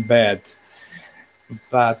hurt him bad.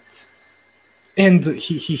 But and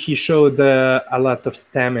he showed a lot of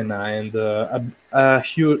stamina and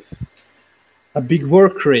a big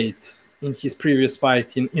work rate in his previous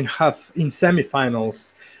fight in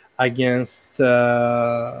semifinals against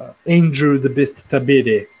Andrew the Beast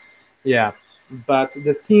Tabiti. Yeah, but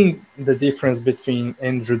the difference between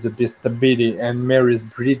Andrew the Beast Tabiti and Mairis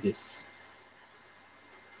Briedis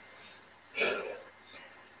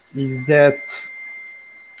is that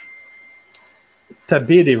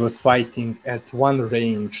Tabiti was fighting at one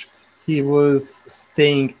range. He was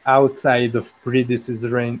staying outside of Briedis'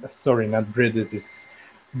 range. Sorry, not Briedis',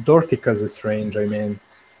 Dorticos' range, I mean.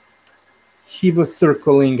 He was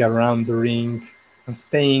circling around the ring, and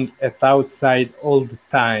staying at outside all the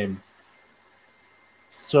time.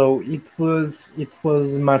 So it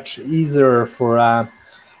was much easier for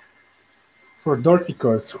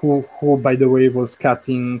Dorticos, who by the way was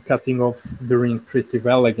cutting off the ring pretty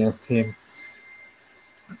well against him,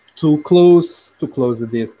 to close the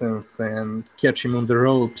distance and catch him on the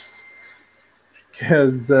ropes,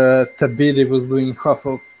 because Tabiri was doing half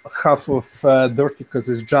of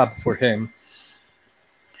Dorticos' job for him.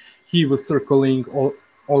 He was circling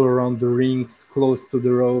all around the rings, close to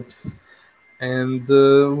the ropes, and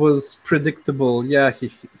was predictable. Yeah,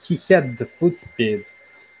 he had the foot speed,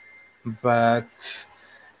 but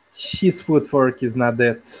his footwork is not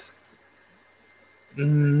that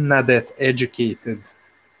educated.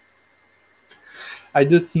 I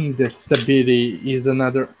do think that Tabiri is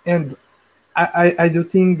another, and I do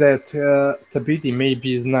think that Tabiri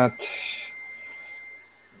maybe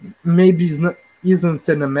isn't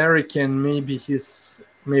an American.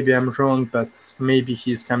 Maybe I'm wrong, but maybe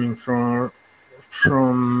he's coming from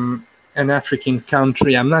an African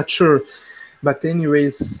country. I'm not sure. But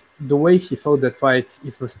anyways, the way he fought that fight,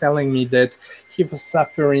 it was telling me that he was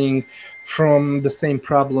suffering from the same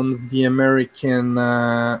problems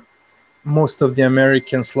most of the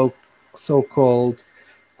American so-called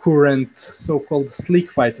current so-called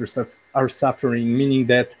slick fighters are suffering, meaning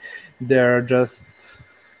that they're just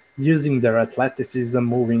using their athleticism,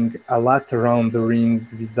 moving a lot around the ring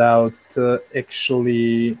without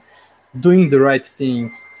actually doing the right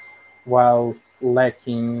things, while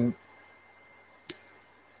lacking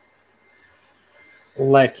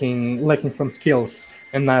some skills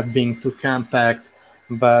and not being too compact,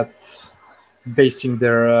 but basing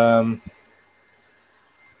their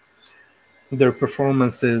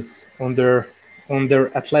performances on their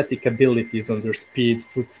athletic abilities, on their speed,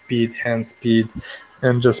 foot speed, hand speed,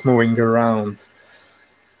 and just moving around.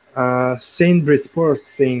 Saint Breed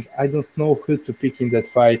Sports saying, I don't know who to pick in that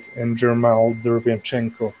fight, and Jermall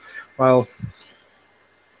Derevyanchenko. Well,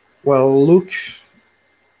 look,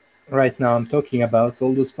 right now I'm talking about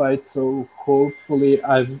all those fights, so hopefully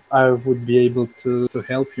I would be able to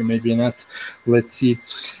help you, maybe not, let's see.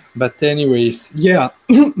 But anyways, yeah,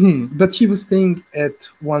 but he was staying at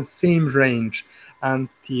one same range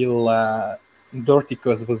until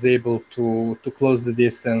Dorticos was able to close the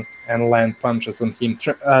distance and land punches on him,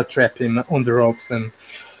 trap him on the ropes, and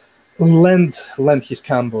land his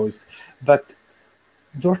combos. But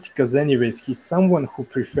Dorticos, anyways, he's someone who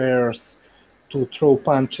prefers to throw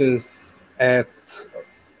punches at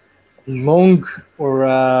long or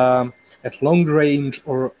at long range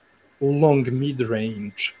or long mid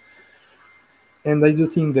range, and I do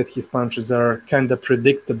think that his punches are kind of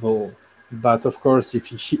predictable. But of course, if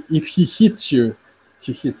he hits you,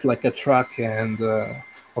 he hits like a truck, and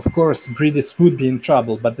of course, Briedis would be in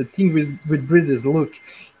trouble. But the thing with Briedis, look,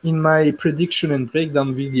 in my prediction and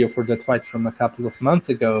breakdown video for that fight from a couple of months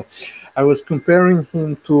ago, I was comparing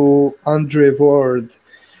him to Andre Ward,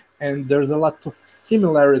 and there's a lot of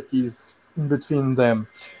similarities in between them.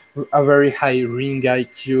 A very high ring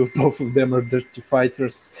IQ, both of them are dirty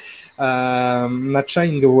fighters, not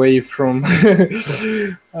shying away from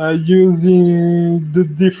using the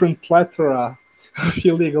different plethora of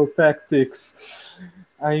illegal tactics.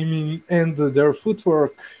 I mean, and their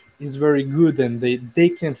footwork is very good, and they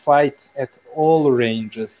can fight at all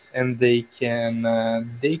ranges, and they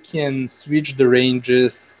can switch the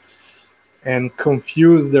ranges and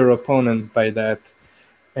confuse their opponents by that.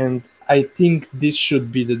 And I think this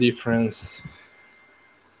should be the difference.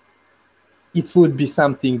 It would be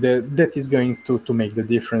something that is going to make the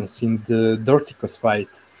difference in the Dorticos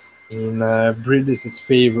fight in Briedis'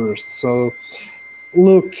 favor. So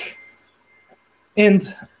look, and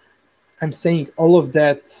I'm saying all of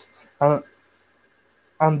that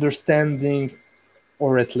understanding,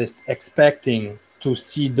 or at least expecting to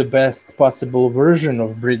see the best possible version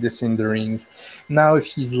of Briedis in the ring. Now, if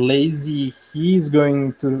he's lazy, he's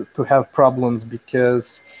going to have problems,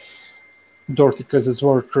 because Dorticos'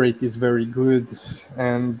 work rate is very good,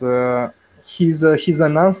 and he's a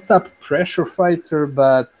non-stop pressure fighter,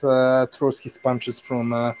 but throws his punches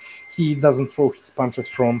from he doesn't throw his punches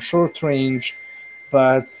from short range,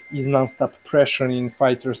 but is non-stop pressuring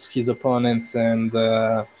fighters, his opponents, and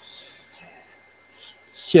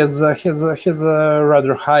has a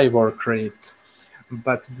rather high work rate.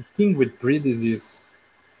 But the thing with Briedis is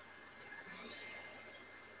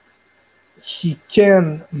he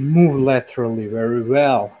can move laterally very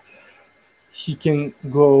well. He can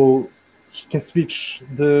switch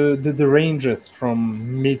the ranges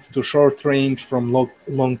from mid to short range, from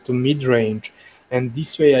long to mid range, and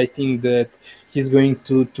this way I think that he's going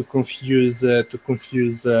to confuse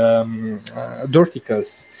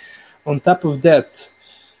Dorticos. On top of that,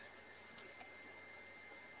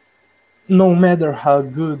 no matter how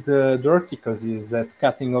good Dorticos is at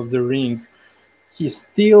cutting off the ring, he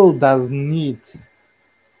still does need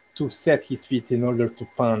to set his feet in order to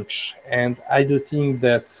punch, and I do think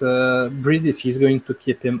that Briedis is going to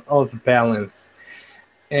keep him off balance.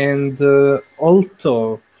 And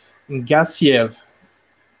although Gassiev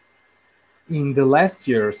in the last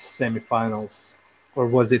year's semifinals, or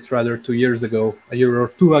was it rather 2 years ago, a year or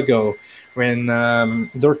two ago, when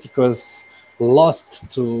Dorticos lost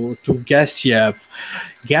to Gassiev.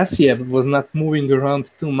 Gassiev was not moving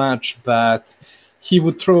around too much, but he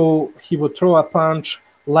would throw a punch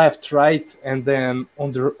left, right, and then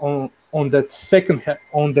on that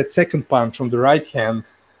second punch on the right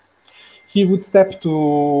hand, he would step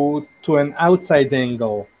to an outside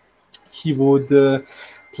angle. He would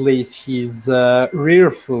place his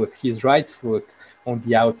rear foot, his right foot, on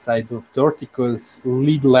the outside of Dorticos'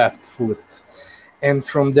 lead left foot, and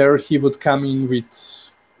from there he would come in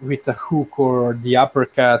with a hook or the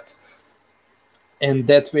uppercut, and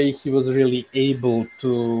that way he was really able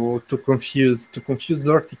to confuse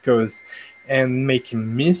Dorticos and make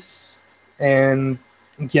him miss and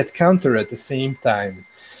get counter at the same time.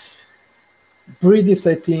 Briedis,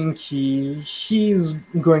 I think he's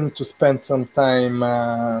going to spend some time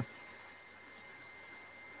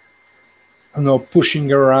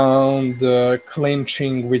pushing around,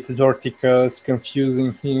 clinching with Dorticos,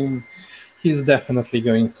 confusing him. He's definitely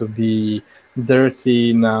going to be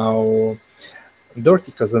dirty now.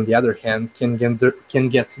 Dorticos, on the other hand, can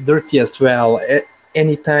get dirty as well.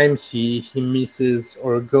 Anytime he misses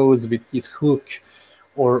or goes with his hook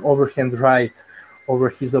or overhand right over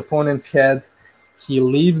his opponent's head, he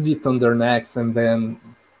leaves it on their necks and then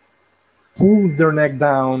pulls their neck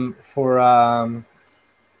down for a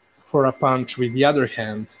punch with the other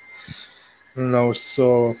hand.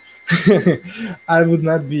 So I would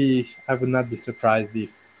not be surprised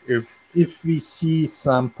if we see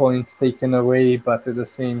some points taken away, but at the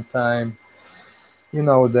same time, you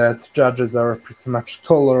know that judges are pretty much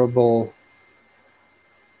tolerable.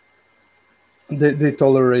 They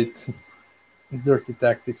tolerate dirty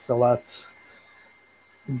tactics a lot.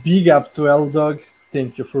 Big up to L-Dog.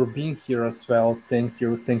 Thank you for being here as well. Thank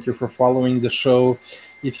you for following the show.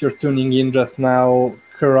 If you're tuning in just now,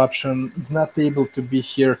 Corruption is not able to be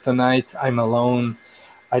here tonight. I'm alone.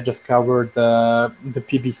 I just covered the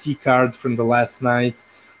PBC card from the last night,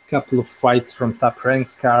 a couple of fights from Top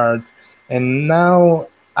Ranks card, and now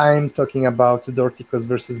I'm talking about Dorticos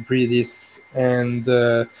versus Briedis and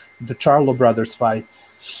the Charlo brothers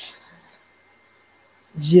fights.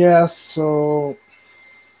 Yeah, so...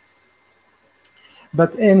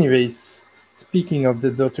 But anyways, speaking of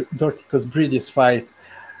the Dorticos Briedis fight,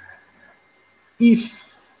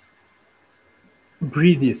 if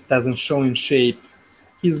Briedis doesn't show in shape,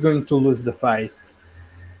 he's going to lose the fight.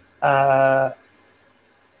 I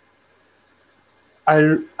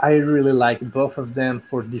really like both of them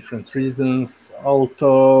for different reasons,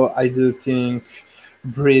 although I do think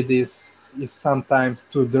Briedis is sometimes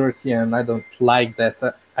too dirty, and I don't like that.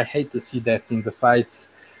 I hate to see that in the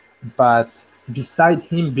fights, but beside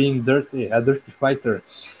him being a dirty fighter,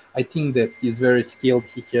 I think that he's very skilled.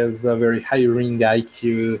 He has a very high ring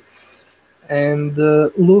IQ, and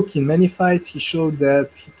look, in many fights he showed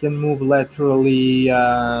that he can move laterally,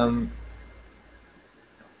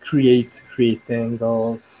 create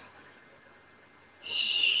angles.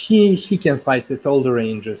 He can fight at all the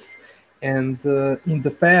ranges, and in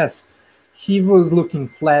the past he was looking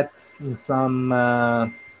flat in some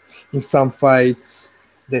fights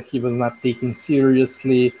that he was not taken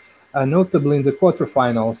seriously, notably in the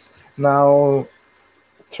quarterfinals. Now,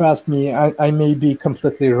 trust me, I may be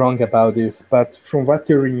completely wrong about this, but from what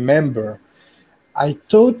I remember, I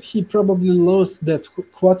thought he probably lost that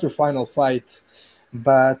quarterfinal fight,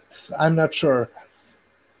 but I'm not sure.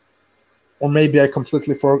 Or maybe I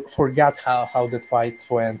completely forgot how that fight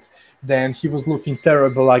went. Then he was looking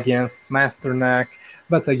terrible against Masternak,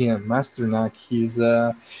 but again, Masternak, he's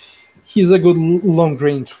a good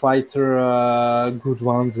long-range fighter, good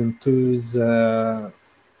ones and twos.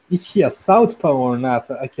 Is he a southpaw or not?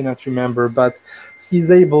 I cannot remember, but he's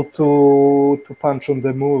able to punch on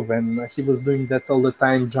the move, and he was doing that all the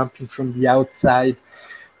time, jumping from the outside,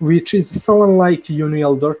 which is so unlike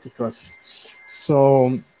Yuniel Dorticos.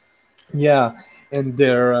 So, yeah, and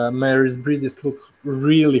their Mairis Briedis look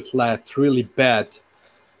really flat, really bad.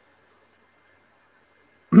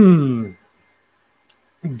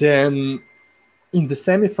 Then in the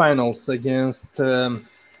semifinals against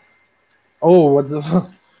Oh, what's the?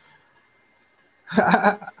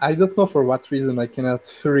 I don't know for what reason I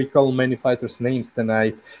cannot recall many fighters' names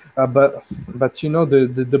tonight, but you know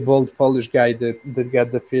the bald Polish guy that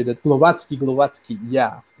got defeated, Glowatsky,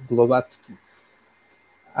 yeah, Glowatsky.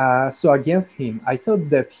 So against him, I thought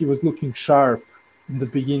that he was looking sharp in the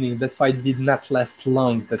beginning. That fight did not last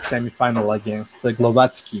long. That semifinal against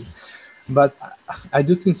Glowatsky, but I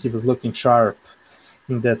do think he was looking sharp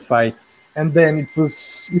in that fight. And then it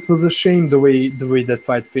was a shame the way that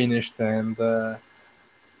fight finished. And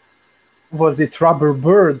was it Rubber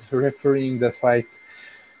Bird refereeing that fight?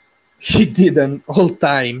 He did an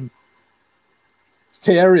all-time just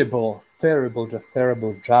terrible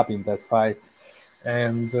job in that fight.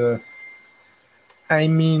 And I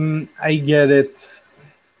mean, I get it.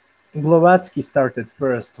 Glowatsky started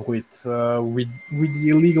first with the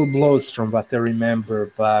illegal blows, from what I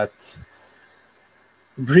remember, but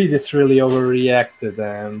Briedis really overreacted,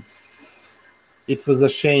 and it was a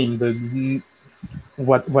shame that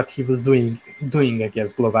what he was doing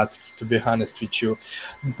against Glowatsky, to be honest with you.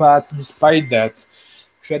 But despite that,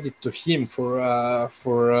 credit to him for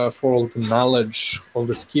all the knowledge, all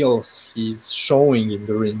the skills he's showing in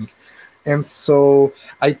the ring. And so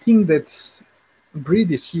I think that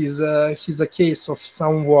Briedis, he's a case of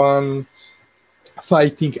someone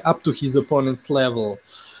fighting up to his opponent's level.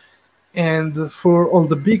 And for all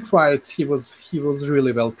the big fights, he was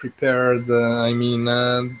really well prepared. I mean,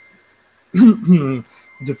 the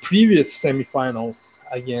previous semifinals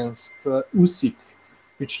against Usyk,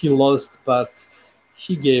 which he lost, but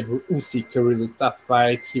he gave Usyk a really tough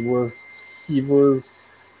fight. He was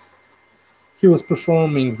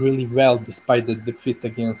performing really well despite the defeat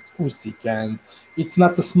against Usyk, and it's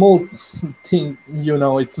not a small thing,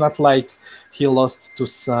 It's not like he lost to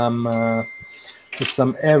some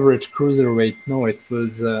average cruiserweight. No, it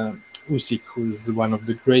was Usyk, who's one of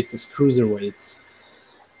the greatest cruiserweights.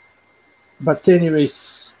 But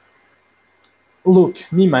anyways,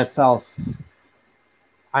 look, me myself,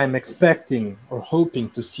 I'm expecting or hoping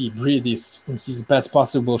to see Briedis in his best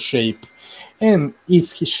possible shape, and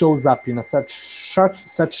if he shows up in such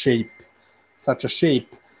a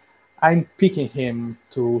shape, I'm picking him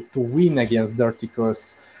to win against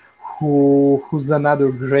Dorticos, who's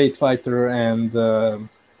another great fighter, and a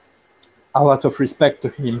lot of respect to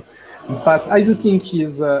him. But I do think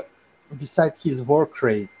he's, besides his work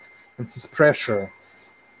rate and his pressure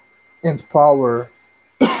and power,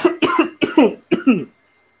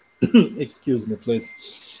 excuse me, please.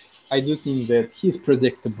 I do think that he's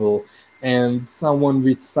predictable, and someone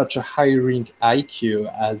with such a high ring IQ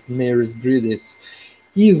as Mairis Briedis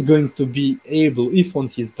is going to be able, if on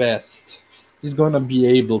his best, is going to be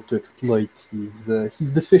able to exploit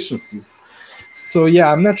his deficiencies. So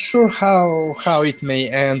yeah, I'm not sure how it may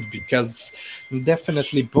end, because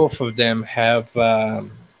definitely both of them have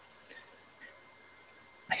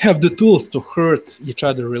the tools to hurt each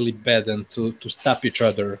other really bad and to stop each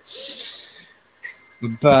other.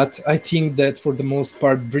 But I think that for the most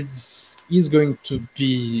part, Briedis is going to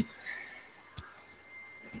be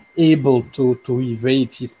able to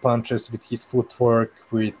evade his punches with his footwork,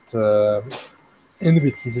 and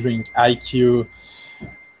with his ring IQ,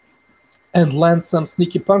 and land some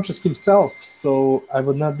sneaky punches himself. So I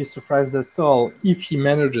would not be surprised at all if he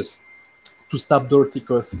manages to stop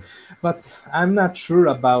Dorticos. But I'm not sure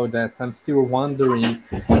about that. I'm still wondering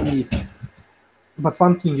if. But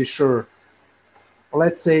one thing is sure.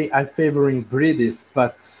 Let's say I'm favoring Briedis,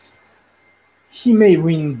 but he may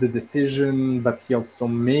win the decision, but he also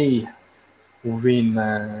may win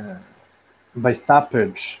by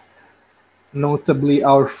stoppage. Notably,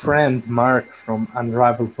 our friend Mark from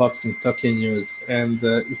Unrivaled Boxing Tokyo News. And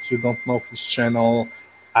if you don't know his channel,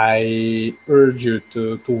 I urge you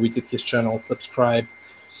to visit his channel, subscribe.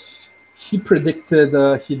 He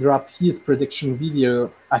dropped his prediction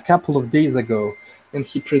video a couple of days ago, and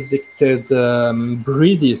he predicted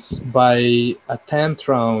Briedis by a 10th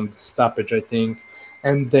round stoppage, I think.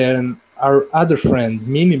 And then our other friend,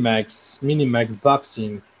 Minimax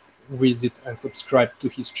Boxing, visit and subscribe to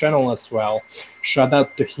his channel as well. Shout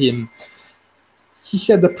out to him. He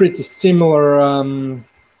had a pretty similar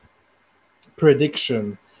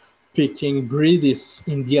prediction, picking Briedis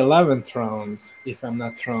in the 11th round, if I'm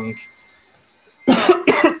not wrong.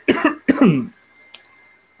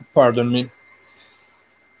 Pardon me.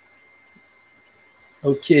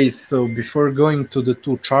 Okay, so before going to the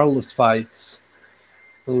two Charlos fights,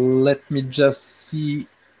 let me just see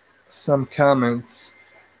some comments.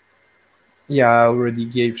 Yeah, I already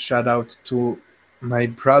gave shout out to my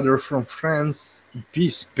brother from France,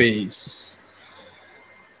 B-Space.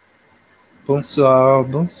 Bonsoir,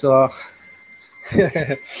 bonsoir.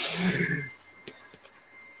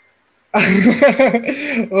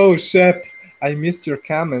 Oh, Shep, I missed your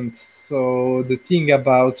comment. So the thing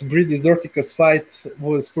about Briedis Dorticos fight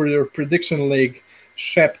was for your prediction league.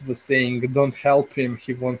 Shep was saying, "Don't help him.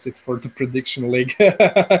 He wants it for the prediction league."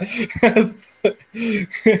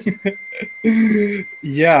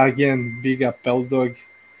 Yeah, again, big up L Dog.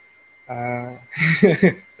 Uh,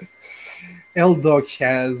 L Dog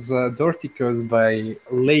has Dorticos by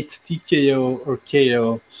late TKO or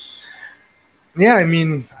KO. Yeah, I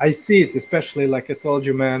mean, I see it, especially like I told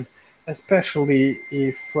you, man, especially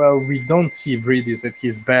if we don't see Briedis at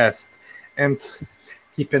his best. And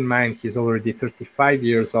keep in mind, he's already 35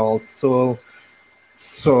 years old, so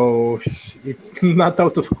it's not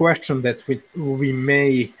out of question that we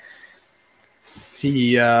may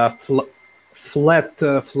see flat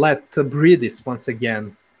Briedis once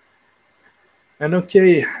again. And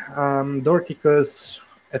okay, Dorticos,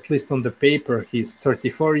 at least on the paper, he's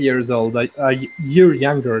 34 years old, a year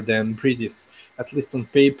younger than Briedis, at least on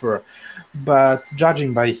paper. But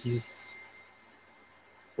judging by his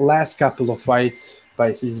last couple of fights,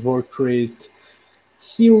 by his work rate,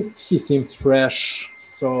 he seems fresh.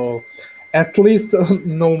 So at least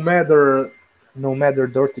no matter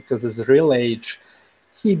Dorticos' real age,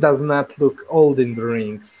 he does not look old in the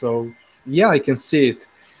ring. So yeah, I can see it.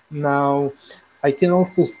 Now I can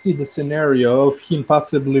also see the scenario of him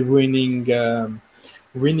possibly winning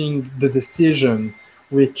the decision,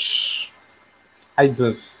 which I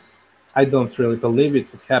do I don't really believe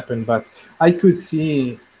it would happen, but I could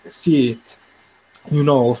see it.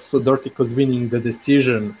 Also Dorticos winning the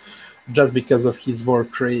decision just because of his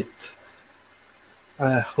work rate.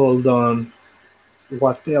 Hold on.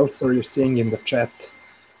 What else are you saying in the chat?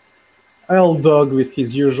 L Dog with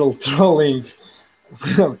his usual trolling.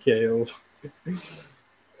 Okay.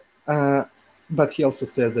 Uh, but he also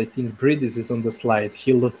says, I think Briedis is on the slide.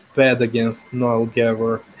 He looked bad against Noel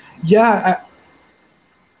Gavor. Yeah,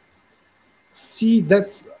 see,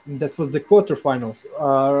 that was the quarterfinals.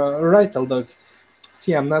 Right, L Dog.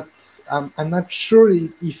 See, I'm not sure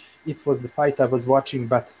if it was the fight I was watching,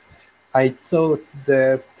 but I thought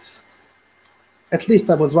that at least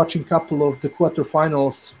I was watching a couple of the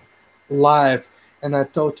quarterfinals live, and I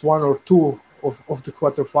thought one or two of the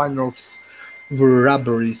quarterfinals were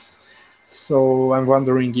robberies. So I'm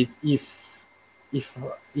wondering if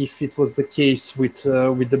if it was the case with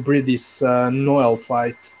the Briedis Noel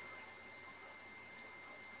fight.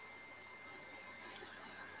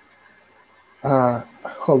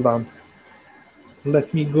 Hold on.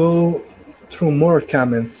 Let me go through more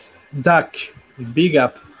comments. Duck, big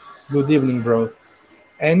up. Good evening, bro.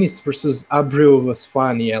 Ennis versus Abreu was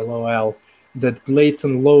funny, lol. That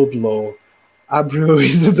blatant low blow. Abreu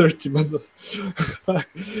is a dirty motherfucker.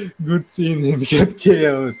 Good seeing him get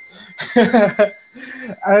KO'd.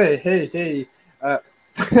 Hey. Uh,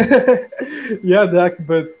 yeah, Duck,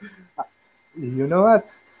 but you know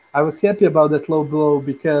what? I was happy about that low blow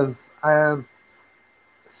because I am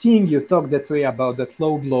seeing you talk that way about that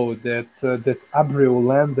low blow that Abreu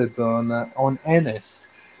landed on Ennis.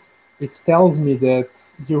 It tells me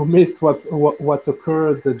that you missed what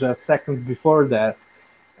occurred just seconds before that,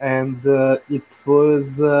 and it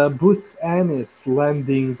was Boots Ennis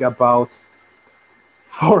landing about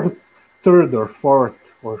fourth, third or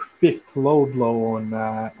fourth or fifth low blow on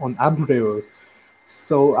Abreu.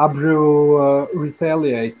 So Abreu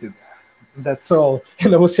retaliated. That's all,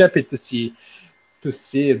 and I was happy to see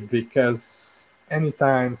it because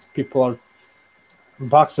anytime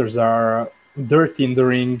boxers are dirty in the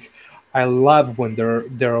ring, I love when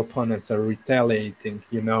their opponents are retaliating.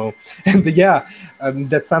 And yeah,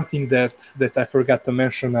 that's something that I forgot to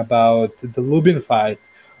mention about the Lubin fight.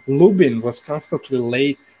 Lubin was constantly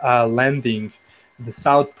late landing the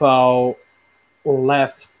southpaw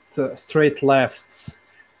left, straight lefts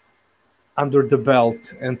under the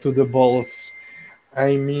belt and to the balls.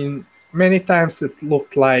 I mean, many times it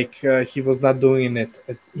looked like he was not doing it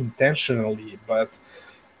intentionally, but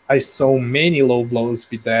I saw many low blows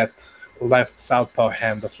with that left southpaw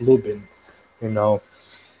hand of Lubin. You know.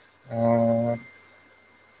 Uh,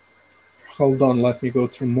 Hold on, let me go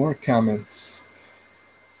through more comments.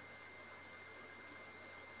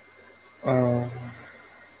 Uh,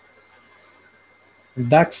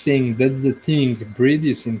 Duck saying that's the thing. Breedy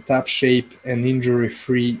is in top shape and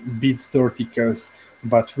injury-free, beats Dorticos,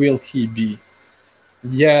 but will he be?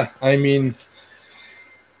 Yeah, I mean,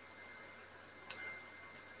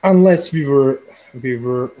 unless we were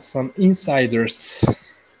some insiders,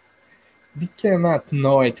 we cannot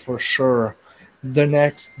know it for sure. The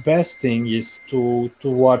next best thing is to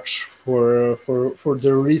watch for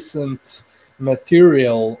the recent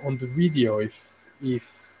material on the video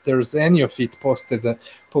if there's any of it posted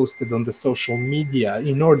on the social media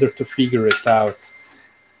in order to figure it out.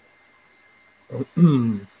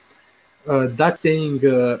 That saying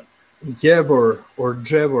Jevor or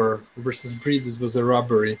Jevor versus Briedis was a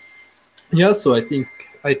robbery. Yeah, so I think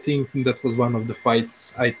that was one of the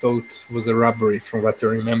fights I thought was a robbery from what I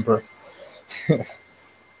remember.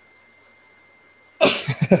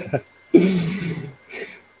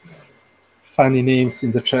 Funny names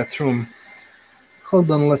in the chat room.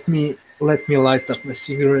 Hold on, let me light up my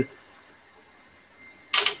cigarette.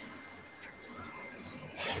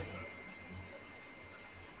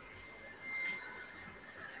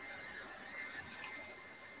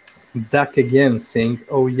 Duck again saying,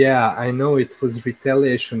 "Oh yeah, I know it was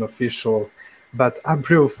retaliation official, but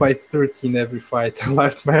Abreu fights 13 every fight." I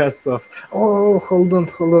laughed my ass off. Oh, hold on.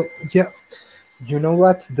 Yeah, you know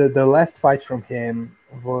what? The last fight from him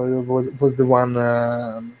was the one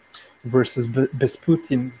versus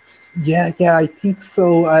Besputin. Yeah, I think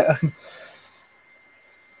so.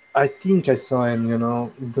 I think I saw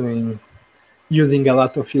him, using a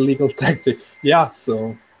lot of illegal tactics. Yeah,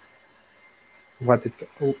 so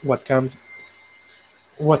what comes,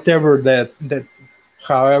 whatever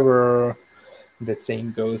however that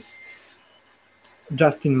saying goes.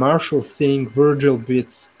 Justin Marshall saying Virgil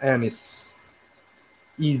beats Ennis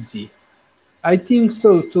easy. I think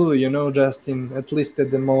so too, Justin, at least at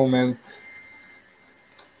the moment.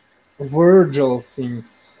 Virgil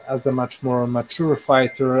seems as a much more mature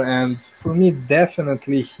fighter, and for me,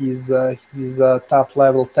 definitely he's a top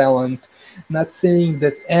level talent. Not saying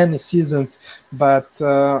that Ennis isn't, but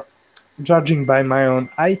judging by my own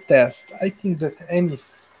eye test, I think that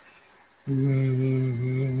Ennis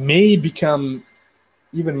may become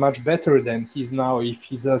even much better than he's now if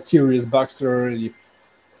he's a serious boxer,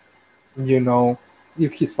 you know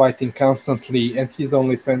if he's fighting constantly, and he's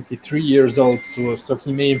only 23 years old, so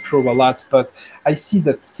he may improve a lot. But I see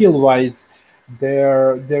that skill wise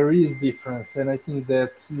there is difference, and I think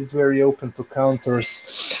that he's very open to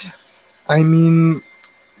counters. I mean,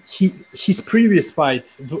 his previous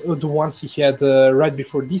fight, the one he had right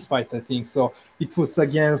before this fight, I think so, it was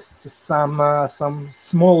against some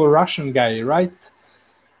small Russian guy, right?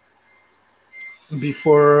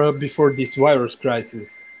 Before this virus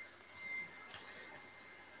crisis,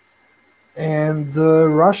 and the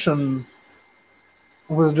Russian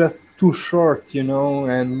was just too short,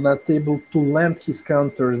 and not able to land his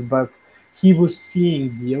counters, but he was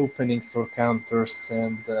seeing the openings for counters,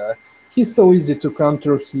 and he's so easy to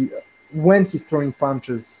counter when he's throwing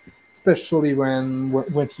punches, especially when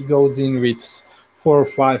he goes in with 4 or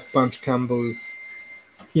 5 punch combos.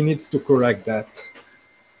 He needs to correct that.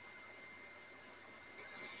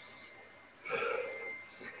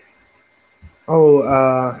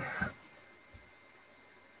 Oh,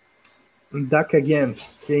 Duck again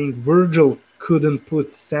saying Virgil couldn't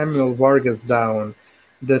put Samuel Vargas down.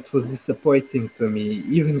 That was disappointing to me.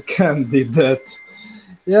 Even Khan did that.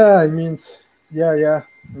 Yeah, I mean, yeah,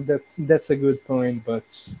 that's a good point.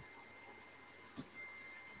 But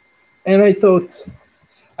and I thought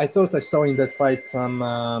I saw in that fight some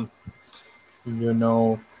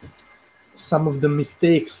of the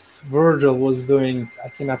mistakes Virgil was doing. I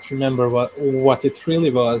cannot remember what it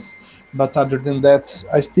really was, but other than that,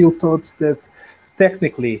 I still thought that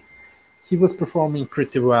technically he was performing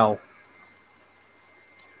pretty well.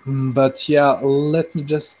 But yeah, let me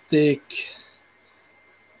just take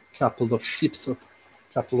a couple of sips of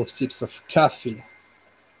coffee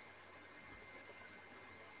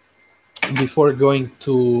before going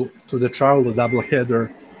to the Charlo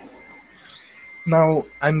doubleheader. Now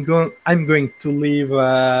I'm going to leave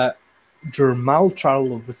Jermall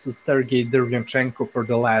Charlo versus Sergiy Derevyanchenko for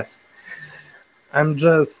the last. I'm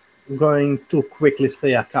just going to quickly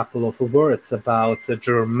say a couple of words about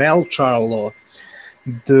Jermell Charlo,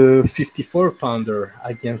 the 54-pounder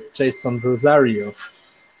against Jason Rosario,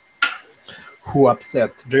 who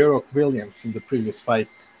upset Jaron Williams in the previous fight.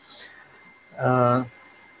 I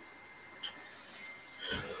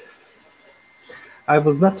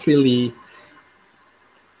was not really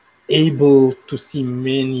able to see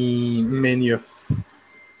many of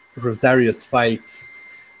Rosario's fights.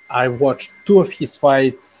 I watched 2 of his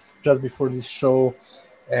fights just before this show,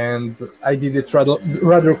 and I did it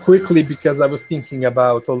rather quickly because I was thinking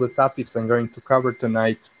about all the topics I'm going to cover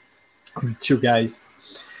tonight with you guys.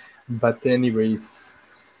 But anyways,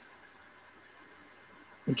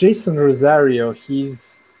 Jason Rosario,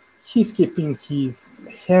 he's keeping his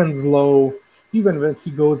hands low even when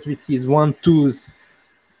he goes with his 1-2s.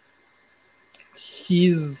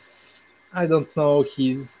 I don't know,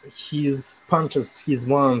 his punches, his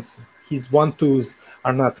ones, his 1-2s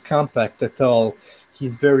are not compact at all.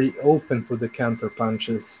 He's very open to the counter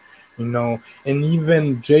punches, you know. And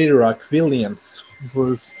even J-Rock Williams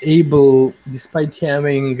was able, despite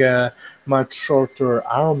having a much shorter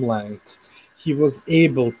arm length, he was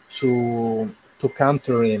able to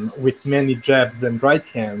counter him with many jabs and right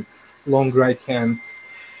hands, long right hands,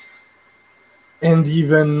 and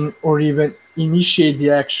even initiate the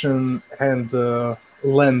action and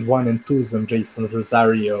land 1 and 2s on Jeison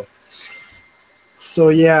Rosario. So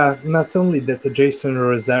yeah, not only that Jeison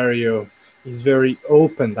Rosario is very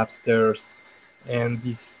open upstairs and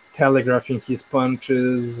is telegraphing his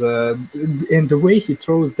punches, and the way he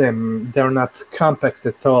throws them, they're not compact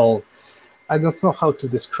at all. I don't know how to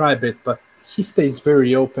describe it, but he stays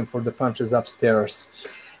very open for the punches upstairs.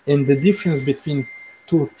 And the difference between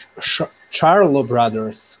two Charlo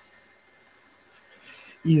brothers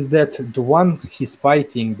is that the one he's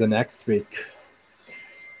fighting the next week,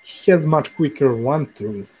 he has much quicker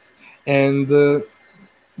 1-2s, and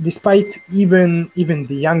despite even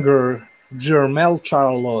the younger Jermell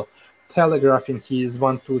Charlo telegraphing his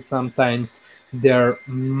 1-2 sometimes, they're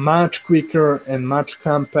much quicker and much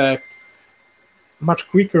quicker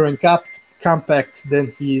and compact than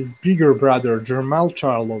his bigger brother Jermall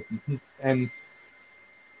Charlo. And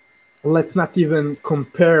let's not even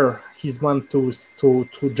compare his 1-2s to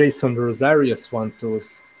Jeison Rosario's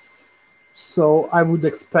 1-2s. So I would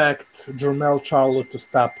expect Jermell Charlo to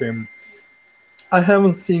stop him. I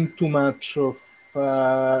haven't seen too much of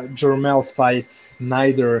Jermell's fights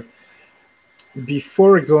neither.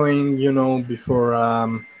 Before going, before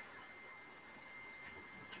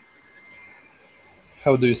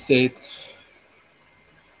how do you say it?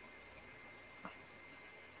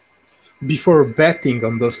 Before betting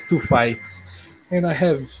on those two fights, and I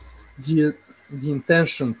have the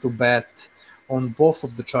intention to bet on both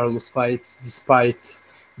of the Charlos fights, despite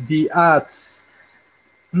the odds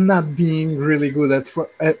not being really good at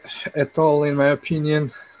all, in my opinion.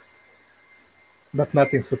 But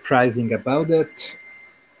nothing surprising about it.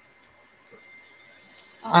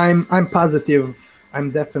 I'm positive.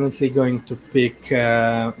 I'm definitely going to pick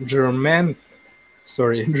Jermell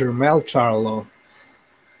Charlo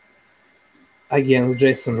against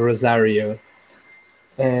Jeison Rosario.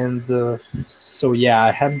 And so yeah,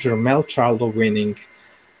 I have Jermell Charlo winning.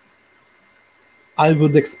 I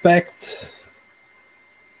would expect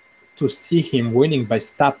to see him winning by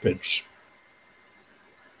stoppage.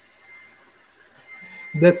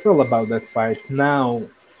 That's all about that fight. Now,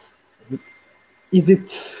 is it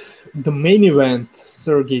the main event,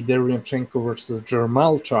 Sergiy Derevyanchenko versus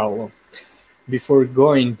Jermall Charlo? Before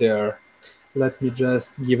going there, let me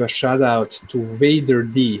just give a shout out to Vader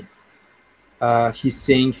D. He's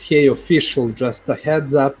saying, hey official, just a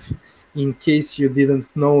heads up, in case you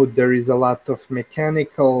didn't know, there is a lot of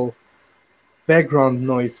mechanical background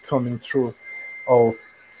noise coming through. Oh,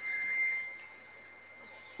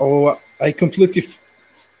 I completely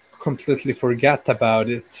forgot about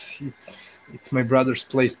it. It's my brother's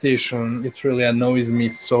PlayStation. It really annoys me,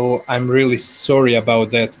 so I'm really sorry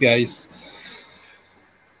about that, guys.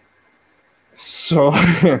 So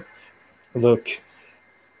look,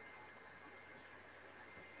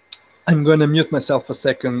 I'm gonna mute myself a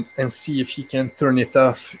second and see if he can turn it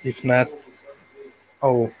off. If not,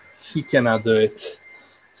 oh, he cannot do it.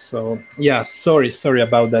 So yeah, sorry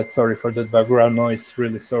about that. Sorry for that background noise.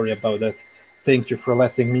 Really sorry about that. Thank you for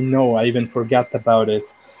letting me know. I even forgot about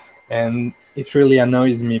it, and it really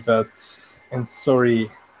annoys me. And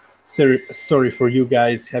sorry for you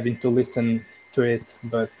guys having to listen to it.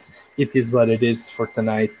 But it is what it is for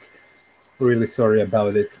tonight. Really sorry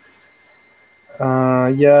about it.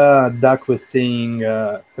 Yeah, Doc was saying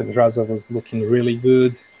Pedraza was looking really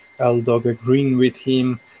good. L-Dog agreeing with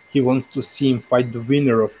him. He wants to see him fight the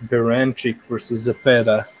winner of Beranchyk versus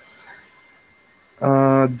Zepeda.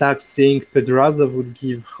 Doc saying Pedraza would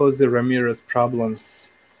give Jose Ramirez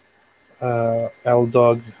problems.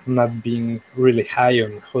 L-Dog not being really high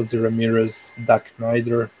on Jose Ramirez, Doc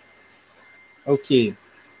neither. Okay.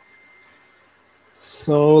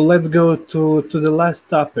 So let's go to the last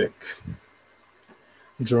topic.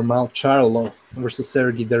 Jermall Charlo versus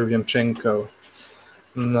Sergiy Derevyanchenko.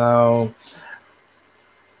 Now,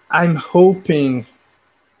 I'm hoping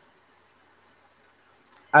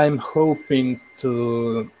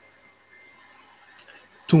to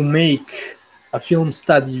make a film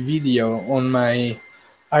study video on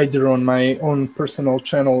either on my own personal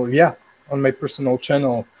channel, on my personal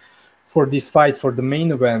channel for this fight, for the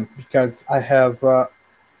main event, because I have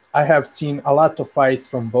seen a lot of fights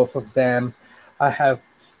from both of them. I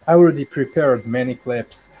already prepared many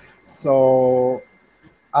clips, so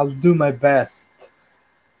I'll do my best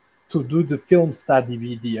to do the film study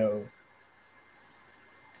video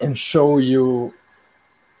and show you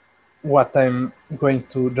what I'm going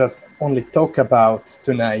to just only talk about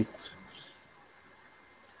tonight.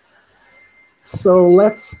 So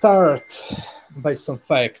let's start by some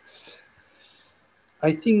facts.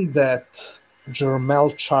 I think that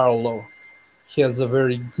Jermell Charlo has a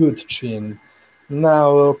very good chin. Now,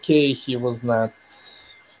 okay, he was not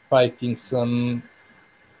fighting some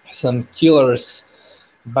killers,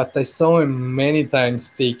 but I saw him many times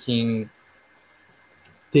taking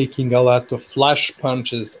a lot of flush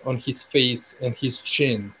punches on his face and his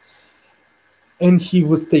chin. And he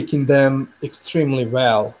was taking them extremely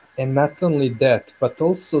well. And not only that, but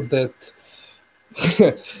also that,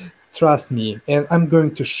 trust me, and I'm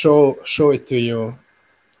going to show it to you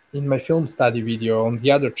in my film study video on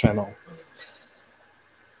the other channel.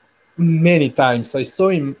 Many times I saw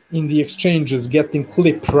him in the exchanges getting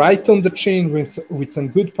clipped right on the chin with some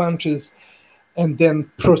good punches, and then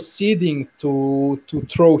proceeding to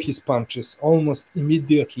throw his punches almost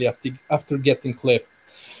immediately after getting clipped.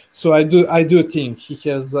 So I do think he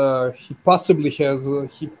possibly has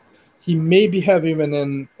he maybe have even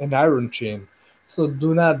an iron chin. So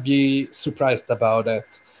do not be surprised about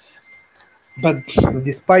it. But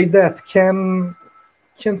despite that, can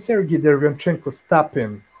Sergiy Derevyanchenko stop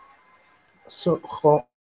him? So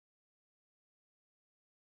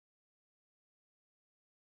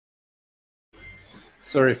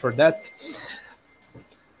sorry for that.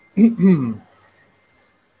 You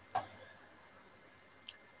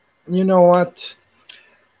know what?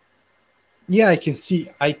 Yeah, I can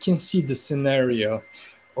see the scenario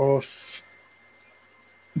of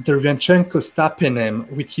Derevyanchenko stopping him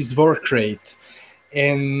with his work rate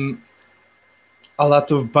and a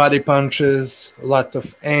lot of body punches, a lot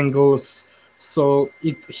of angles. So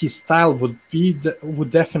his style would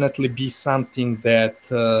definitely be something that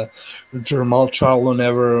Jermall Charlo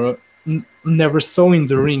never saw in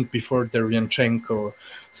the ring before Derevyanchenko.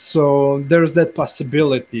 So there's that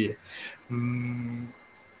possibility.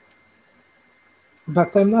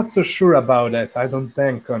 But I'm not so sure about it. I don't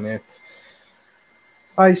bank on it.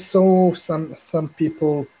 I saw some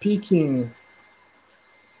people picking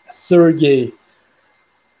Sergiy,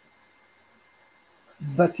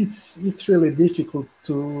 but it's really difficult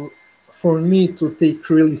for me to take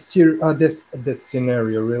really that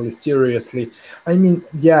scenario really seriously. I mean,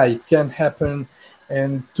 yeah, it can happen,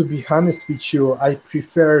 and to be honest with you, I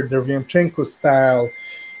prefer Derevyanchenko style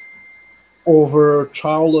over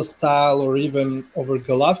Charlo style or even over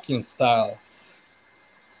Golovkin style.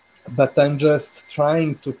 But I'm just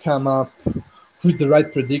trying to come up with the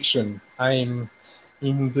right prediction. I'm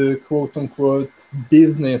in the quote-unquote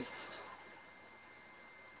business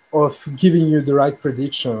of giving you the right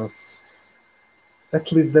predictions.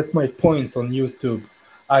 At least that's my point on YouTube,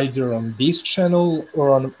 either on this channel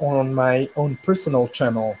or on my own personal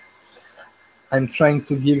channel. I'm trying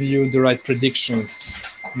to give you the right predictions,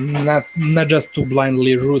 not just to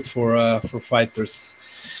blindly root for fighters.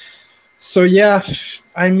 So yeah,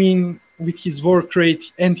 I mean, with his work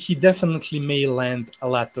rate, and he definitely may land a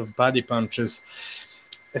lot of body punches,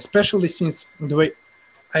 especially since the way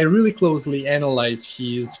I really closely analyze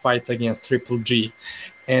his fight against Triple G,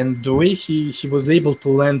 and the way he was able to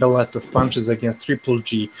land a lot of punches against Triple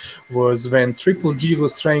G was when Triple G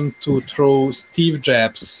was trying to throw Steve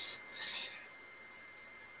jabs.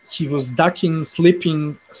 He was ducking,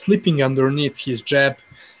 slipping underneath his jab,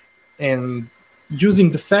 and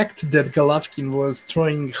using the fact that Golovkin was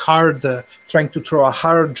trying to throw a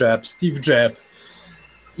hard jab, Steve jab,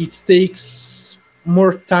 it takes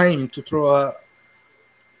more time to throw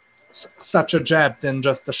such a jab than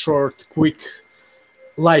just a short, quick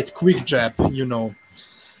jab, you know.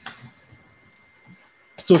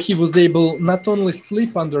 So he was able not only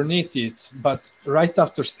slip underneath it, but right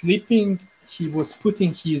after slipping, he was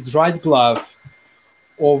putting his right glove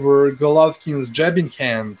over Golovkin's jabbing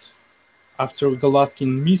hand after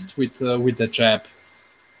Golovkin missed with the jab,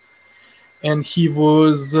 and he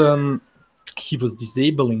was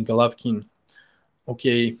disabling Golovkin.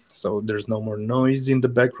 Okay, so there's no more noise in the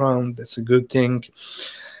background. That's a good thing.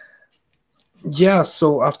 Yeah,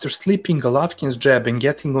 so after slipping Golovkin's jab and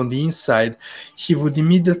getting on the inside, he would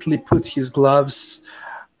immediately put his gloves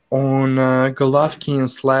on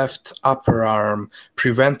Golovkin's left upper arm,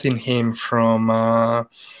 preventing him from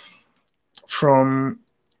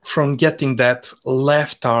getting that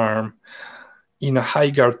left arm in a high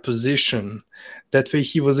guard position. That way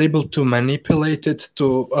he was able to manipulate it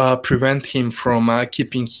to prevent him from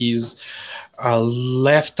keeping his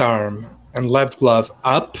left arm and left glove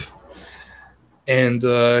up, and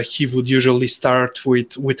he would usually start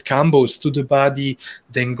with combos to the body,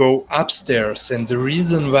 then go upstairs. And the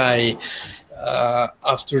reason why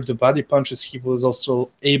after the body punches he was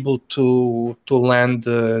also able to land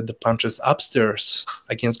the punches upstairs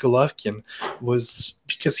against Golovkin was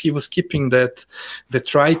because he was keeping that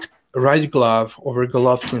right glove over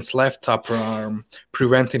Golovkin's left upper arm,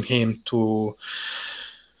 preventing him to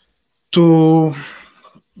to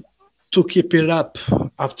keep it up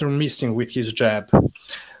after missing with his jab.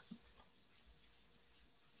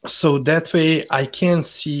 So that way I can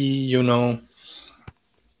see,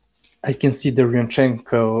 I can see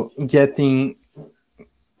Derevyanchenko getting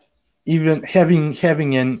even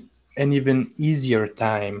having an even easier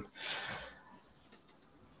time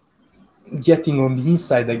getting on the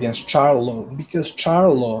inside against Charlo, because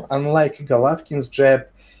Charlo, unlike Golovkin's jab,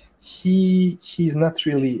 he's not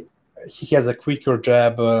really, he has a quicker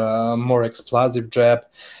jab, more explosive jab,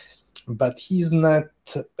 but he's not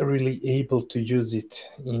really able to use it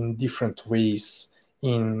in different ways,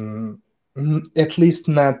 in at least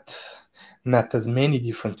not as many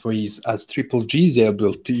different ways as Triple G is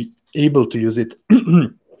able to use it.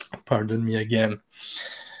 Pardon me again.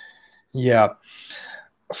 Yeah.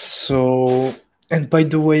 So, and by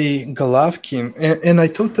the way, Golovkin, and I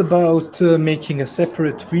thought about making a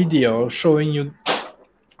separate video showing you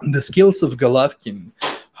the skills of Golovkin,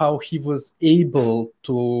 how he was able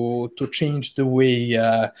to change the way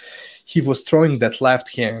he was throwing that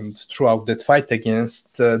left hand throughout that fight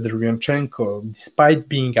against Derevyanchenko, despite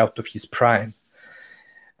being out of his prime.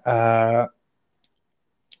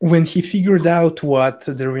 When he figured out what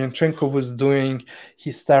Derevyanchenko was doing,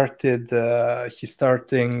 he started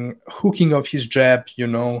hooking off his jab,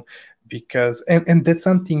 because and that's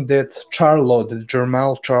something that Charlo, the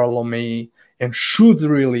Jermall Charlo, may and should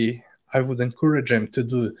really, I would encourage him to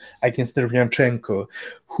do against Derevyanchenko,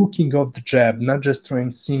 hooking off the jab, not just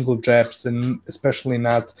throwing single jabs, and especially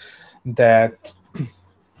not that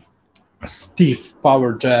stiff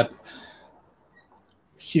power jab.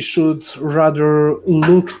 He should rather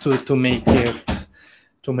look to make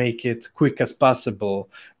it quick as possible,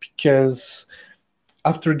 because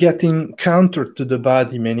after getting countered to the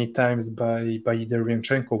body many times by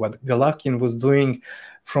Derevyanchenko, what Golovkin was doing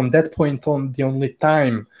from that point on, the only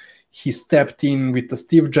time he stepped in with a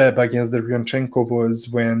stiff jab against Derevyanchenko was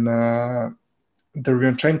when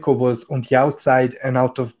Derevyanchenko was on the outside and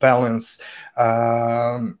out of balance,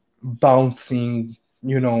 bouncing,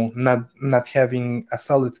 not having a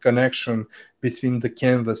solid connection between the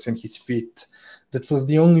canvas and his feet. That was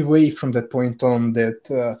the only way from that point on that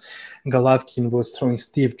Golovkin was throwing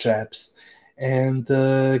stiff jabs. And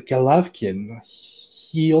Golovkin,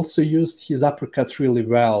 he also used his uppercut really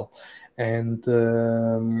well. And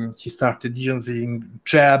he started using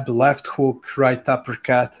jab, left hook, right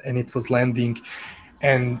uppercut, and it was landing.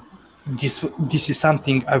 And this is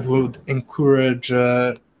something I would encourage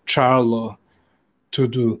Charlo to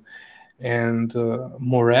do. And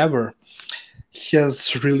moreover, he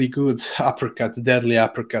has really good uppercut, deadly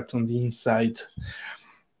uppercut on the inside.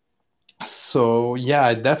 So yeah,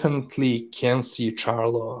 I definitely can see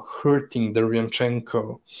Charlo hurting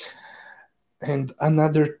Derevyanchenko. And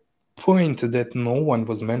another point that no one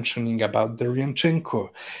was mentioning about Derevyanchenko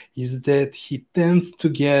is that he tends to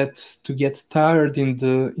get tired in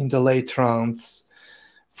the late rounds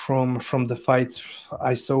from the fights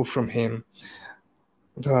I saw from him.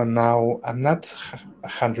 Now, I'm not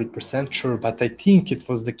 100% sure, but I think it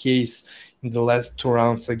was the case in the last two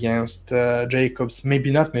rounds against Jacobs.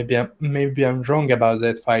 Maybe not, maybe I'm wrong about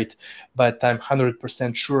that fight, but I'm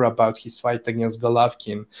 100% sure about his fight against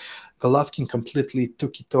Golovkin. Golovkin completely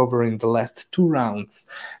took it over in the last two rounds.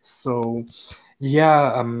 So,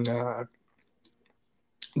 yeah,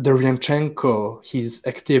 Derevyanchenko, his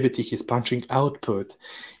activity, his punching output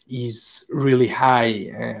is really high,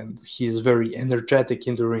 and he's very energetic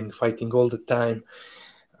in the ring, fighting all the time.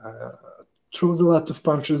 Throws a lot of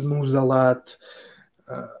punches, moves a lot,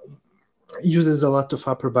 uses a lot of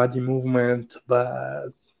upper body movement, but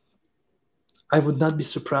I would not be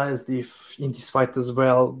surprised if in this fight as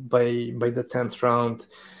well, by the 10th round,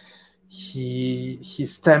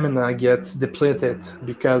 his stamina gets depleted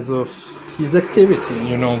because of his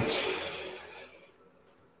activity,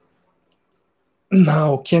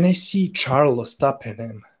 Now, can I see Charlo stopping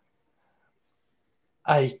him?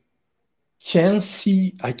 I can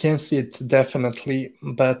see it definitely,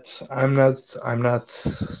 but I'm not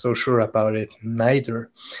so sure about it neither.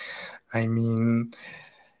 I mean,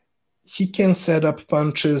 he can set up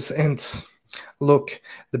punches, and look,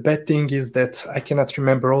 the bad thing is that I cannot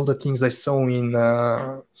remember all the things I saw in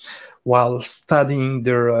while studying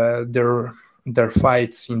their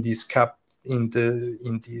fights in this COUP in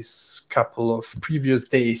these couple of previous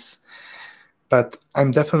days. But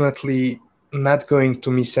I'm definitely not going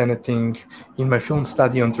to miss anything in my film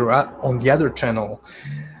study on the other channel,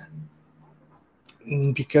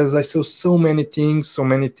 because I saw so many things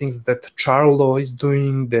that Charlo is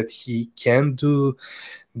doing, that he can do,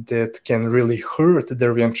 that can really hurt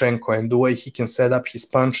Derevyanchenko, and the way he can set up his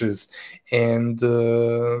punches, and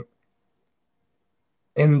the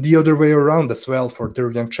other way around as well for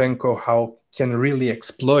Derevyanchenko, how can really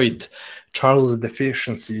exploit Charles'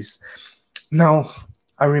 deficiencies. Now,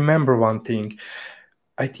 I remember one thing.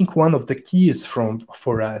 I think one of the keys for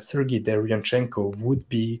Sergiy Derevyanchenko would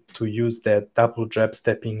be to use that double jab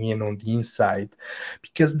stepping in on the inside,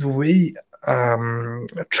 because the way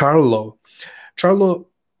Charlo,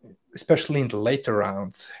 especially in the later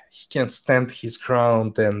rounds, he can stand his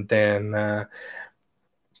ground and then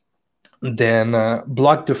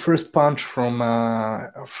block the first punch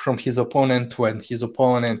from his opponent when his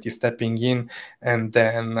opponent is stepping in, and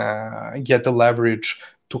then get the leverage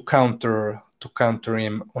to counter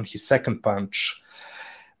him on his second punch.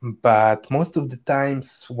 But most of the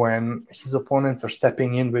times when his opponents are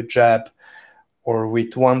stepping in with jab or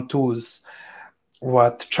with 1-2s,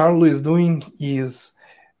 what Charlo is doing is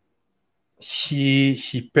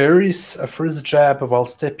he parries a first jab while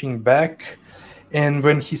stepping back, and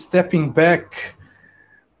when he's stepping back,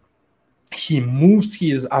 he moves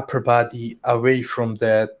his upper body away from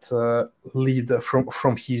that lead,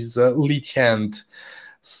 from his lead hand.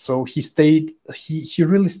 So he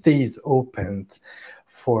really stays open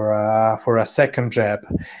for a second jab,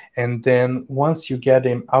 and then once you get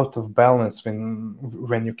him out of balance,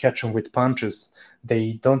 when you catch him with punches,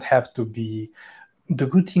 they don't have to be. The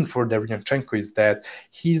good thing for Derevyanchenko is that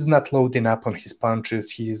he's not loading up on his punches.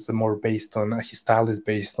 He's more based on, his style is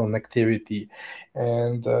based on activity,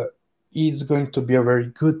 and it's going to be a very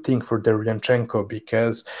good thing for Derevyanchenko,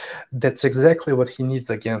 because that's exactly what he needs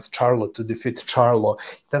against Charlo to defeat Charlo.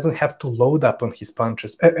 He doesn't have to load up on his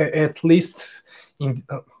punches, at least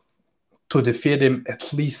to defeat him,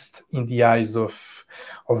 at least in the eyes of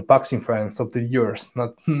boxing fans, of the viewers.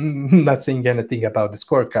 Not saying anything about the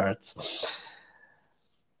scorecards.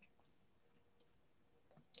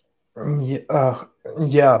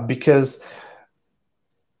 Yeah, because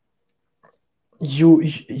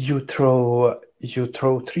you throw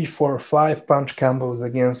 3, 4, 5 punch combos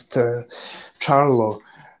against Charlo.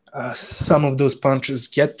 Some of those punches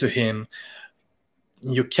get to him.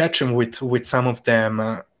 You catch him with some of them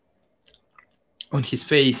on his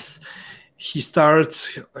face. He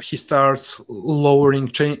starts lowering,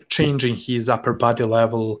 changing his upper body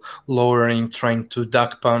level, lowering, trying to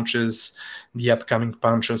duck punches, the upcoming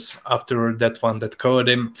punches after that one that caught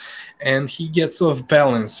him, and he gets off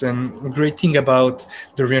balance. And great thing about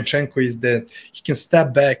Derevyanchenko is that he can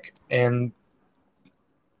step back and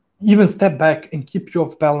keep you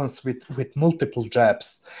off balance with multiple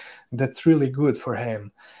jabs. That's really good for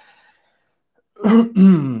him.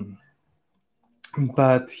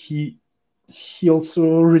 But he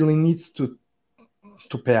also really needs to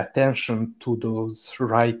pay attention to those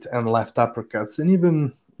right and left uppercuts, and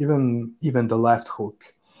even the left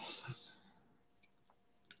hook.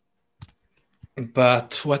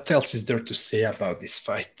 But what else is there to say about this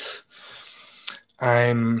fight?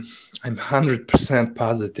 I'm 100%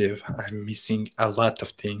 positive I'm missing a lot of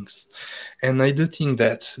things, and I do think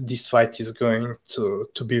that this fight is going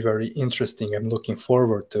to be very interesting. I'm looking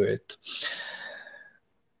forward to it.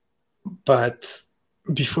 But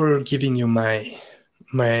before giving you my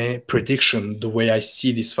prediction, the way I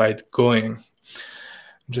see this fight going,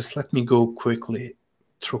 just let me go quickly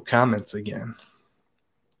through comments again.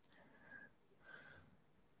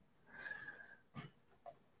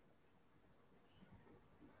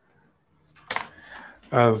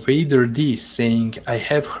 Vader D saying, I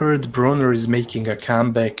have heard Broner is making a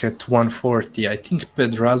comeback at 140. I think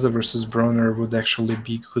Pedraza versus Broner would actually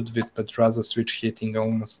be good, with Pedraza switch hitting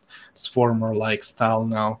almost his former like style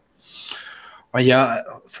now. Yeah,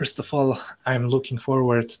 first of all, I'm looking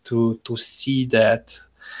forward to see that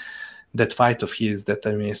fight of his that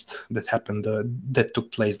I missed, that happened, that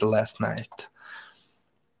took place the last night.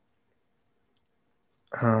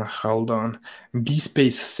 Hold on.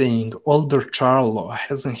 B-Space saying, older Charlo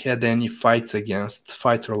hasn't had any fights against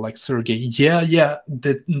fighter like Sergiy. Yeah,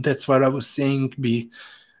 that's what I was saying, B.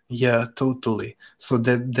 Yeah, totally. So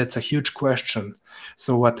that's a huge question.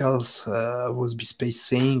 So what else was B-Space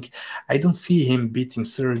saying? I don't see him beating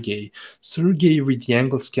Sergiy. Sergiy with the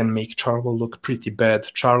angles can make Charlo look pretty bad.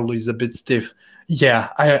 Charlo is a bit stiff. Yeah,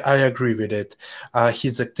 I agree with it.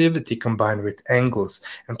 His activity combined with angles,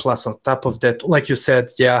 and plus on top of that, like you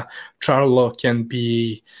said, yeah, Charlo can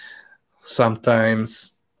be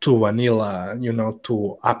sometimes too vanilla,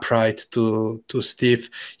 too upright, too stiff.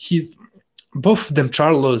 Both of them,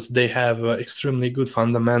 Charlos, they have extremely good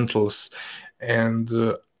fundamentals, and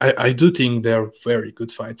I do think they're very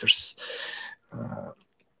good fighters.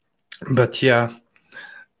 But yeah,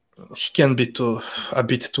 he can be a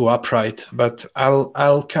bit too upright. But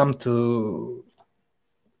I'll come to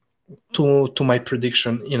my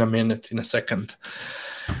prediction in a minute, in a second.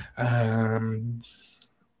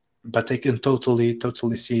 But I can totally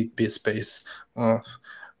see it be space.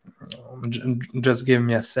 Just give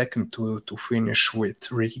me a second to finish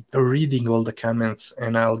with reading all the comments,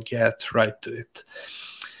 and I'll get right to it.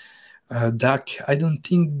 Duck, I don't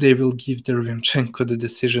think they will give Derevyanchenko the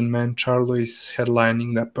decision, man. Charlo is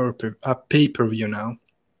headlining a pay-per-view now.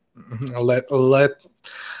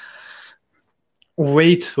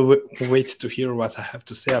 Wait to hear what I have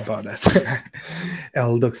to say about that.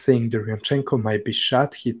 Eldog saying Derevyanchenko might be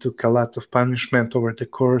shot. He took a lot of punishment over the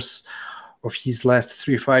course of his last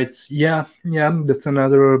 3 fights. Yeah, that's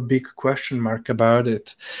another big question mark about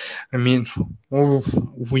it. I mean,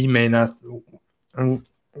 we may not,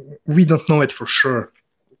 we don't know it for sure.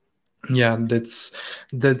 Yeah, that's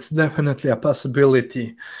definitely a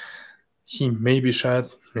possibility. He may be shot,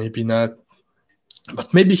 maybe not,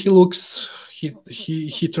 but maybe he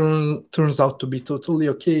turns out to be totally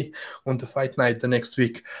okay on the fight night the next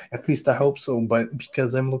week. At least I hope so, but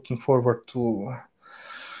because I'm looking forward to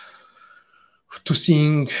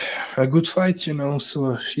seeing a good fight,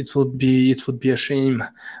 so it would be a shame,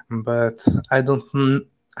 but I don't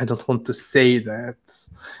want to say that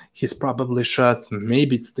he's probably shot.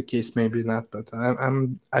 Maybe it's the case, maybe not, but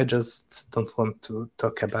I just don't want to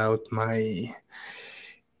talk about my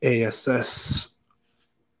ASS.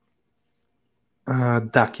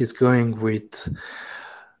 Duck is going with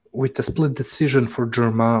a split decision for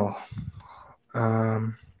Jermall.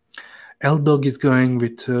 L-Dog is going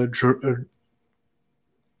with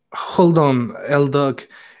hold on, L-Dog.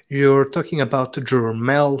 You're talking about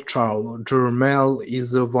Jermell, Charlo. Jermell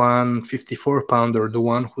is a 154-pounder, the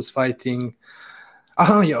one who's fighting.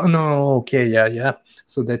 Oh, yeah, no, okay, yeah.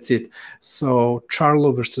 So that's it. So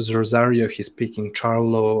Charlo versus Rosario, he's picking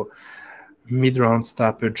Charlo mid-round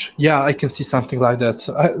stoppage. Yeah, I can see something like that.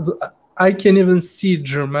 I can even see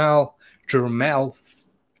Jermell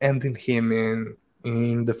ending him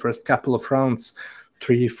in the first couple of rounds.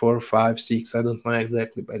 3, 4, 5, 6, I don't know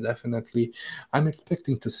exactly, but definitely I'm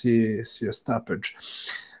expecting to see a stoppage.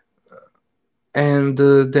 And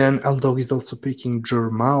then L-Dog is also picking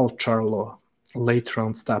Jermall Charlo, late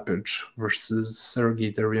round stoppage versus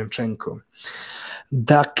Sergiy Derevyanchenko.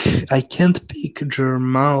 Duck, I can't pick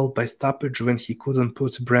Jermall by stoppage when he couldn't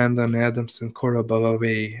put Brandon Adams and Caraballo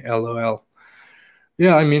away, lol.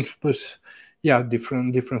 Yeah, I mean, but yeah,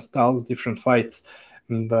 different styles, different fights,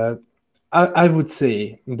 but I would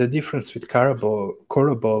say the difference with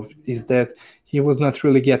Korobov is that he was not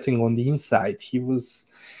really getting on the inside. He was,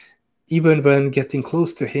 even when getting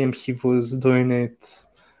close to him, he was doing it.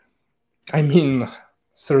 I mean,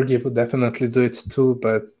 Sergiy would definitely do it too,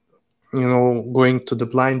 but going to the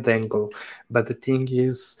blind angle. But the thing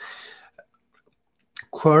is,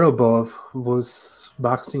 Korobov was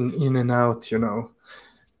boxing in and out,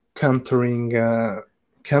 countering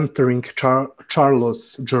Jermall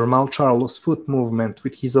Charlos' foot movement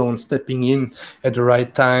with his own, stepping in at the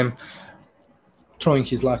right time, throwing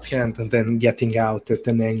his left hand and then getting out at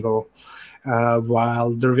an angle.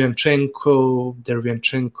 While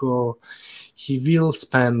Derevyanchenko, he will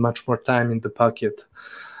spend much more time in the pocket.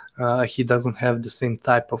 He doesn't have the same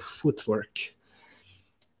type of footwork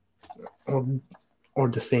or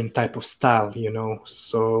the same type of style,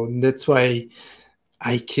 So that's why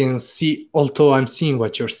I can see, although I'm seeing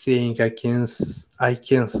what you're saying, I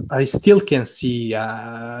still can see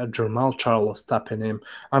Jermall Charlo stopping him.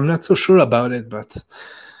 I'm not so sure about it, but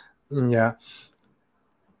yeah.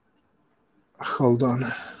 Hold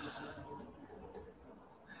on.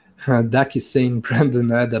 Duck is saying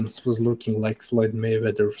Brandon Adams was looking like Floyd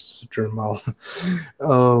Mayweather versus Jermall.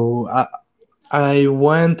 Oh, I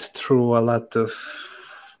went through a lot of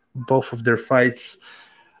both of their fights,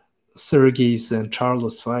 Sergiy's and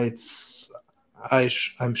Charlos fights.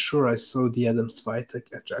 I'm sure I saw the Adams fight.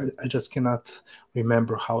 I just cannot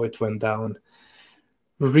remember how it went down.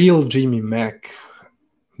 Real Jimmy Mac.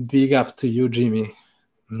 Big up to you, Jimmy.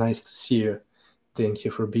 Nice to see you. Thank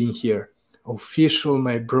you for being here. Official,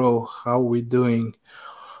 my bro. How we doing?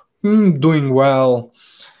 Doing well.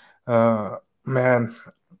 Man,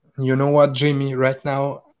 you know what, Jimmy? Right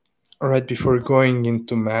now, right before going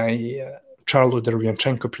into my Charlo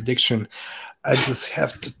Derevyanchenko prediction, I just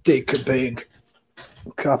have to take a big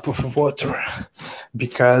cup of water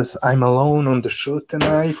because I'm alone on the show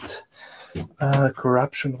tonight.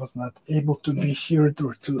 Corruption was not able to be here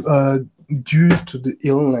due to the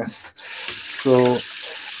illness, so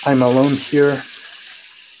I'm alone here.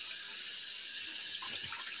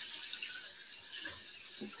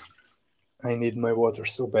 I need my water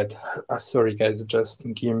so bad. Sorry guys, just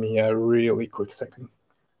give me a really quick second.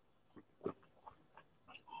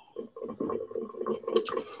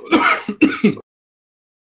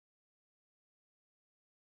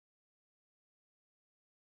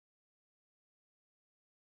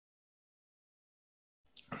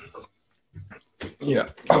 Yeah.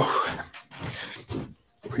 Oh.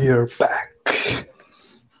 We're back.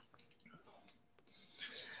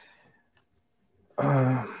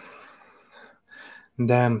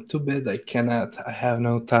 Damn, too bad I cannot. I have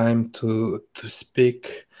no time to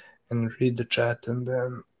speak and read the chat and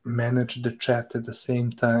then manage the chat at the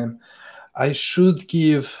same time. I should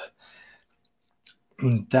give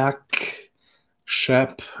Duck,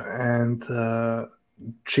 Shep, and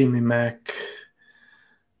Jimmy Mac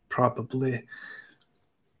probably.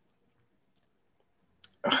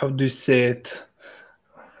 How do you say it?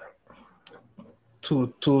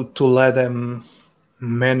 To let them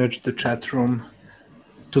manage the chat room,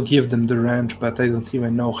 to give them the range, but I don't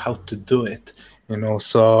even know how to do it, you know.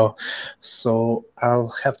 So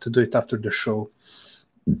I'll have to do it after the show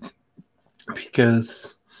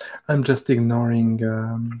because I'm just ignoring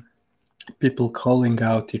people calling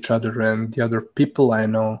out each other and the other people I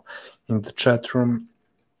know in the chat room.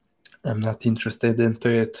 I'm not interested into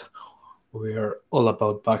it. We're all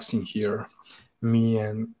about boxing here. Me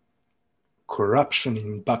and corruption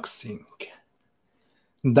in boxing.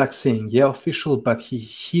 Duck saying, yeah, official, but he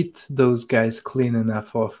hit those guys clean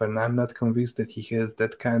enough off, and I'm not convinced that he has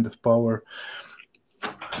that kind of power.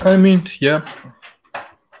 I mean, yeah,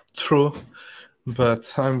 true,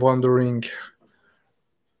 but I'm wondering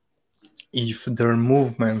if their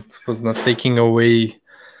movement was not taking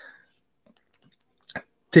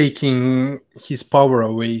his power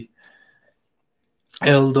away.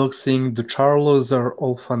 L-Dog saying the Charlos are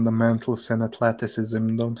all fundamentals and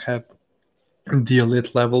athleticism, don't have the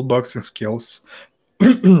elite level boxing skills.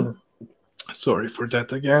 Sorry for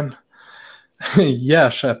that again. Yeah,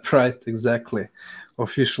 Shep, right, exactly.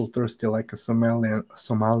 Official thirsty like a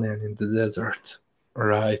Somalian in the desert.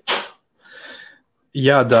 Right.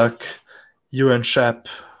 Yeah, Duck, you and Shep,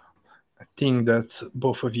 I think that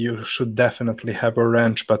both of you should definitely have a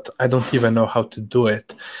ranch, but I don't even know how to do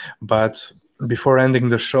it. But before ending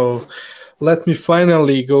the show, let me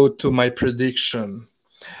finally go to my prediction.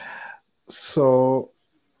 So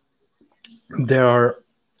there are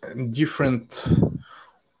different,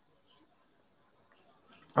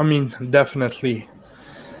 I mean, definitely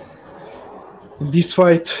this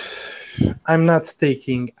fight, I'm not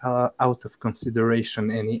taking out of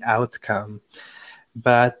consideration any outcome,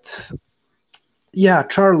 but yeah,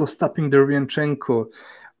 Charlo stopping Derevyanchenko,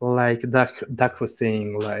 like Duck was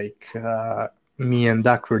saying, like me and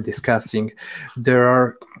Duck were discussing, there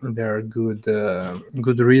are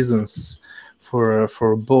good reasons for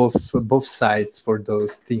both sides, for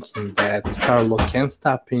those thinking that Charlo can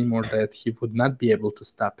stop him or that he would not be able to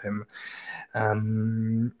stop him.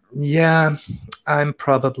 Yeah,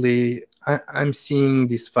 I'm seeing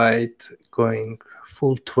this fight going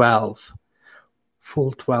full 12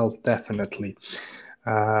 definitely.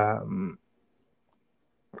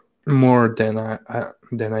 More than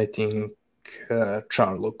I think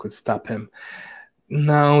Charlo could stop him.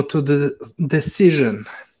 Now to the decision.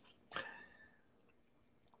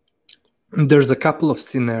 There's a couple of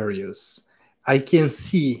scenarios. I can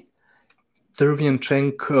see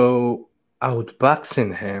Derevyanchenko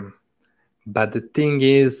outboxing him, but the thing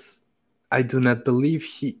is, I do not believe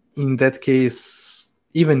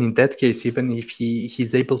even if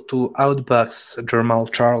he's able to outbox Jermall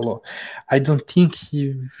Charlo, I don't think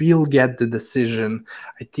he will get the decision.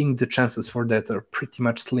 I think the chances for that are pretty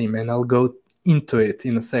much slim, and I'll go into it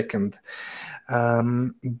in a second.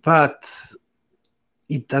 But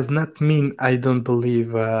it does not mean I don't believe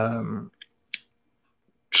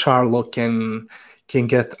Charlo can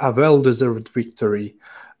get a well-deserved victory.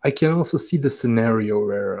 I can also see the scenario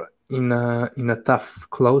where in a tough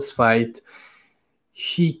close fight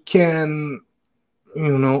he can,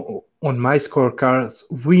 on my scorecard,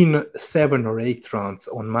 win 7 or 8 rounds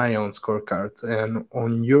on my own scorecard and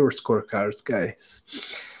on your scorecards, guys.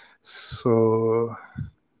 So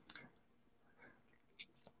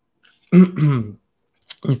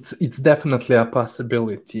it's definitely a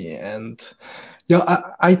possibility, and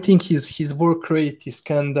yeah, I think his work rate is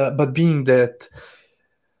kinda, but being that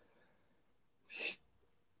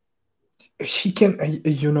he can,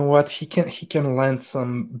 you know what, he can land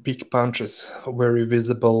some big punches, very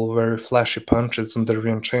visible, very flashy punches on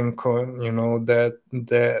Derevyanchenko,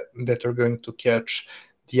 that are going to catch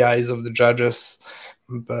the eyes of the judges.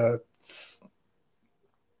 But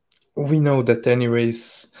we know that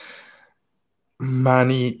anyways,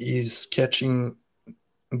 money is catching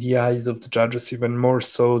the eyes of the judges even more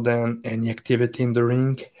so than any activity in the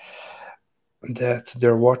ring that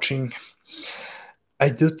they're watching. I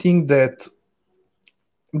do think that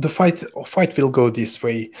the fight will go this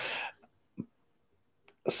way.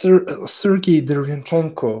 Sergiy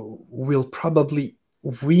Derevyanchenko will probably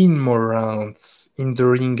win more rounds in the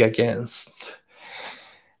ring against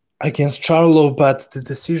Charlo, but the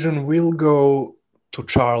decision will go to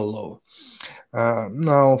Charlo.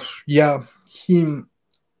 Now, yeah, him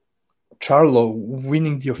Charlo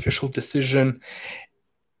winning the official decision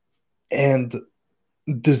and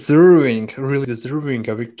really deserving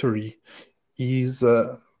a victory is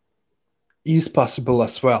possible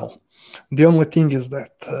as well. The only thing is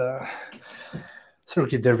that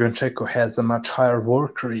Sergiy Derevyanchenko has a much higher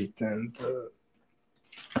work rate, and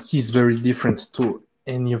he's very different to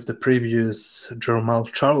any of the previous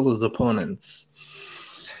Jermall Charlos opponents.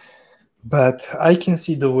 But I can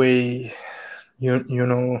see the way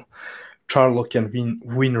Charlo can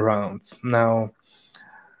win rounds. Now,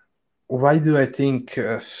 why do I think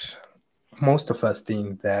most of us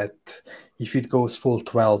think that if it goes full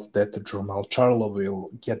 12 that Jermall Charlo will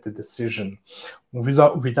get the decision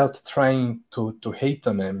without trying to hate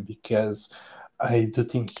on him, because I do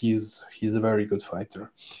think he's a very good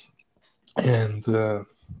fighter, and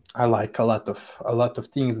I like a lot of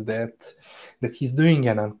things that he's doing,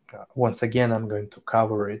 and once again I'm going to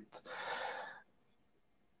cover it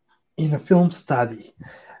in a film study.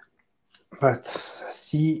 But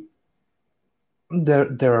see,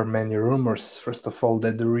 there are many rumors. First of all,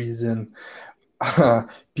 that the reason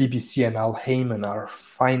BBC and Al Heyman are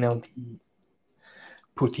finally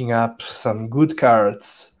putting up some good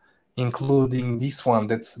cards, including this one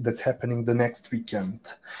that's happening the next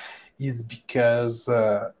weekend, is because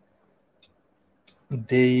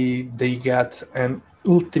they got an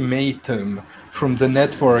ultimatum from the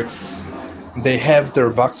networks. They have their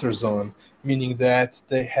boxers on, meaning that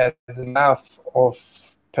they had enough of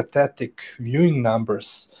pathetic viewing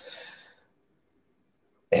numbers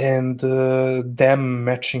and them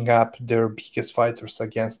matching up their biggest fighters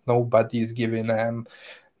against nobody is giving them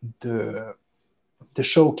the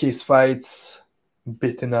showcase fights,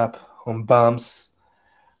 beaten up on bumps.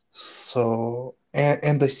 So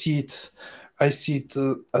and I see it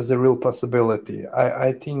as a real possibility.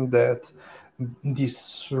 I think that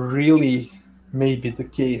this really may be the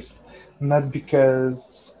case, not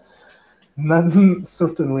because not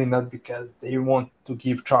certainly not because they want to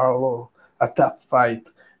give Charlo a tough fight,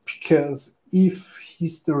 because if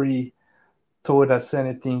history taught us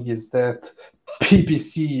anything, is that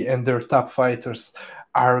BBC and their top fighters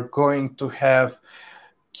are going to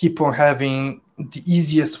keep on having the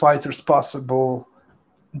easiest fights possible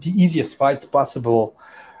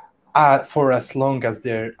for as long as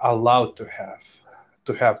they're allowed to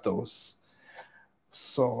have those.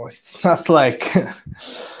 So it's not like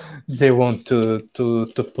they want to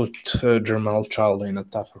put Jermall Charlo in a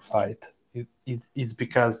tougher fight. It's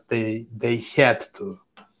because they had to.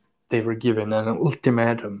 They were given an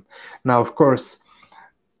ultimatum. Now, of course,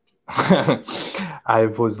 I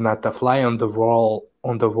was not a fly on the wall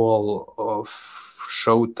of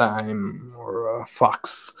Showtime or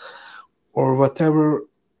Fox or whatever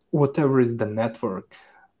is the network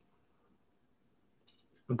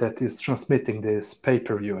that is transmitting this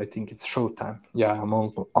pay-per-view. I think it's Showtime. Yeah, I'm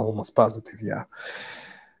almost positive. Yeah,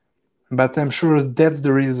 but I'm sure that's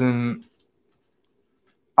the reason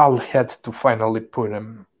Al had to finally put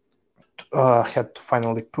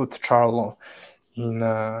Charlo in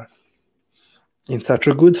such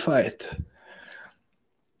a good fight,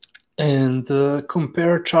 and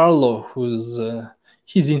compare Charlo, who's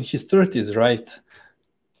he's in his 30s, right?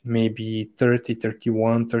 Maybe 30,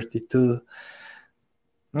 31, 32.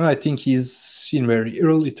 I think he's in very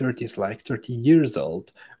early 30s, like 30 years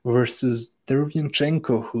old, versus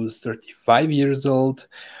Derevyanchenko, who's 35 years old,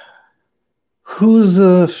 who's,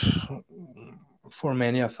 for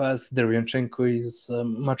many of us, Derevyanchenko is a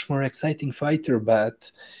much more exciting fighter, but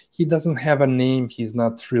he doesn't have a name, he's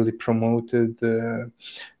not really promoted.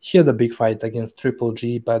 He had a big fight against Triple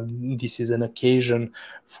G, but this is an occasion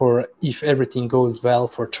for, if everything goes well,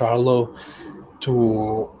 for Charlo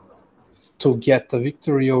to get a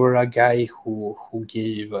victory over a guy who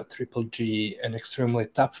gave Triple G an extremely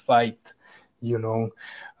tough fight.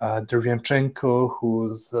 Derevyanchenko,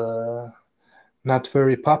 who's not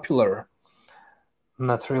very popular.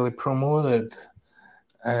 not really promoted,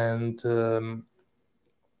 and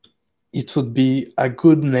it would be a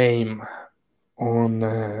good name on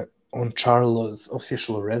Charlo's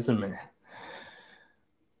official resume.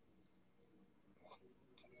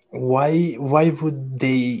 Why would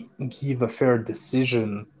they give a fair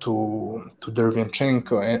decision to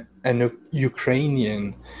Derevyanchenko, an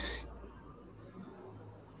Ukrainian?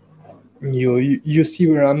 You see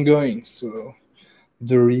where I'm going, so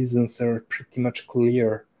the reasons are pretty much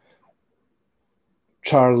clear.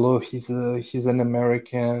 Charlo, he's an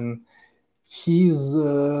American. He's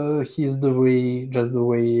just the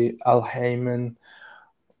way Al Heyman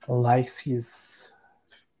likes his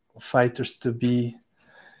fighters to be.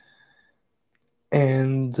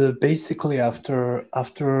 And basically after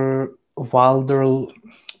Wilder,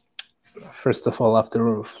 first of all,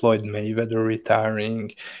 after Floyd Mayweather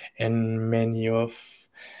retiring, and many of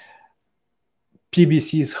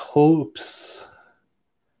PBC's hopes,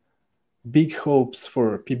 big hopes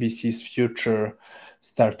for PBC's future,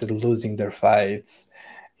 started losing their fights,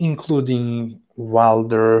 including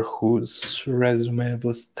Wilder, whose resume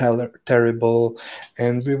was terrible,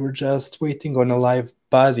 and we were just waiting on a live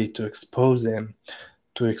body to expose him,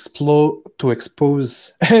 to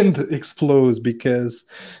expose and explode, because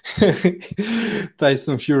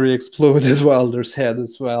Tyson Fury exploded Wilder's head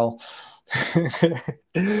as well.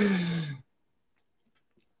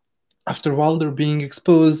 After Wilder being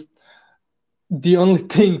exposed, the only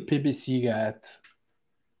thing PBC got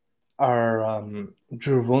are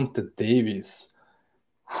Gervonta Davis,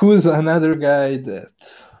 who's another guy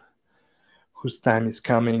whose time is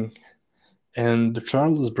coming, and the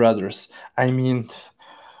Charlos brothers. I mean,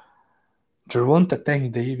 Gervonta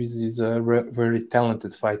Tank Davis is a very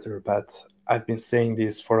talented fighter, but I've been saying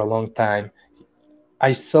this for a long time.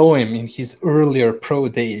 I saw him in his earlier pro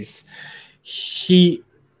days. He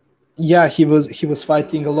was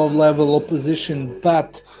fighting a low level opposition,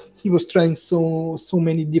 but he was trying so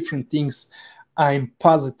many different things. I'm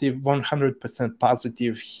positive, 100%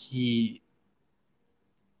 positive, he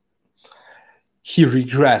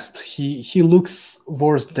regressed. He looks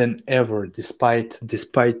worse than ever, despite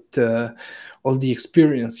all the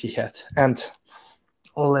experience he had. And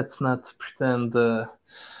let's not pretend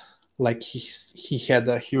like he had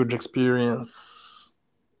a huge experience.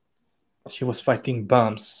 He was fighting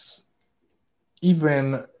bums.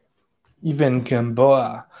 Even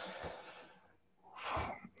Gamboa,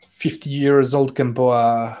 50 years old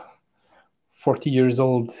Gamboa, 40 years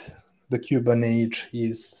old, the Cuban age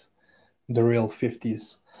is the real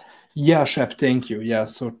 50s. Yeah, Shep, thank you. Yeah,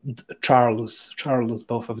 so Charlos,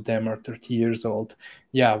 both of them are 30 years old.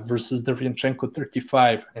 Yeah, versus Derevyanchenko,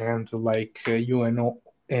 35, and like you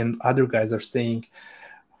and other guys are saying,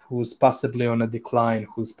 who's possibly on a decline,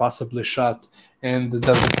 who's possibly shot, and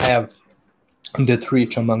doesn't have that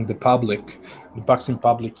reach among the boxing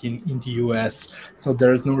public in the US. So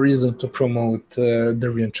there is no reason to promote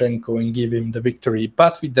Derevyanchenko and give him the victory.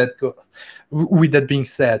 But with that being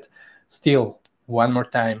said, still, one more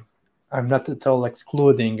time, I'm not at all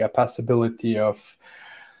excluding a possibility of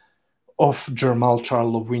Jermall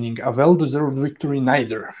Charlo winning a well-deserved victory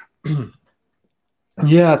neither.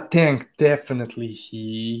 Yeah, Tank, definitely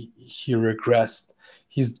he regressed.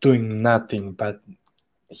 He's doing nothing, but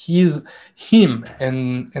him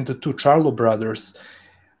and the two Charlo brothers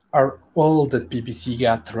are all that PBC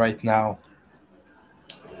got right now.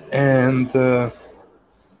 And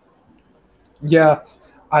yeah,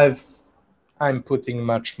 I'm putting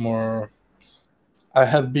much more. I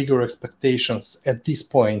have bigger expectations at this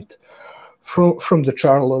point from the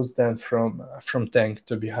Charlos than from Tank,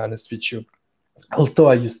 to be honest with you. Although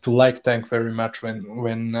I used to like Tank very much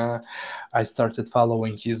when I started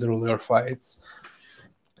following his earlier fights,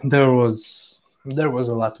 there was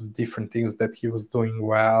a lot of different things that he was doing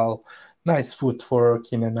well. Nice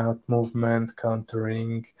footwork, in and out movement,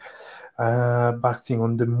 countering, boxing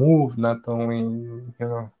on the move, not only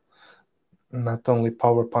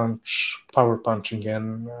power punching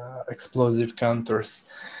and explosive counters.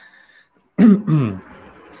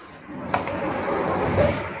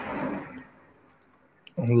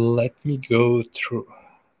 Let me go through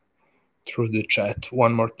the chat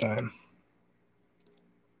one more time.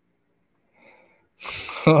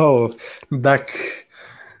 Oh, Duck,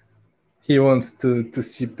 he wants to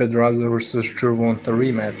see Pedraza versus Gervonta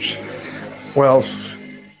rematch. Well,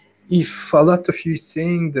 if a lot of you is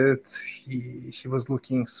saying that he was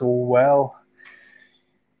looking so well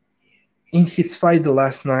in his fight the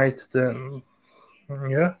last night, then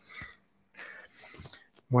yeah,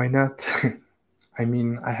 why not? I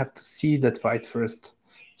mean, I have to see that fight first.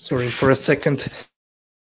 Sorry for a second.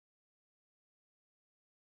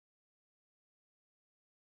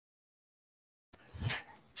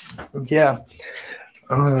 Yeah.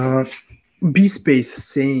 Uh, B-Space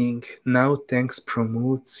saying now Tanks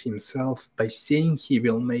promotes himself by saying he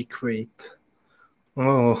will make weight.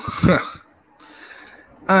 Oh,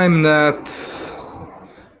 I'm not.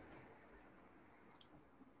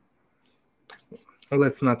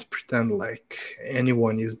 Let's not pretend like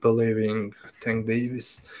anyone is believing Tank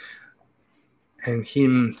Davis and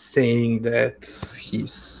him saying that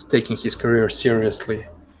he's taking his career seriously.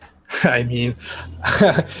 I mean,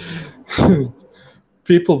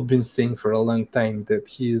 people have been saying for a long time that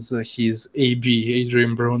he's AB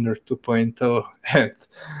Adrian Broner 2.0, and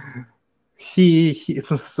he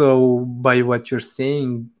so by what you're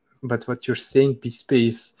saying, but what you're saying, B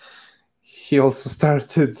Space, he also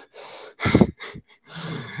started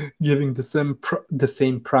giving the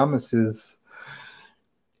same promises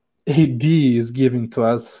AB is giving to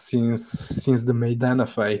us since the Maidana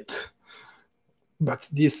fight. But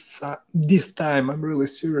this time I'm really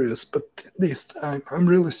serious. But this time I'm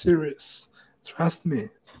really serious. Trust me,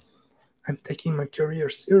 I'm taking my career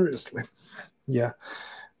seriously. Yeah.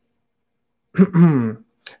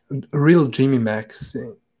 Real Jimmy Max.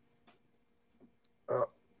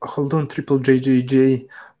 Hold on, Triple JJJ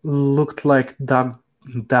looked like Doug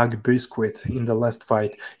Biscuit in the last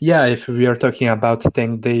fight. Yeah, if we are talking about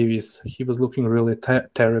Tank Davis, he was looking really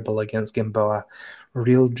terrible against Gamboa.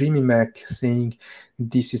 Real Jimmy Mac saying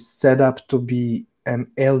this is set up to be an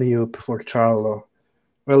alley-oop for Charlo.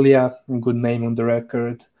 Well, yeah, good name on the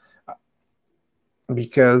record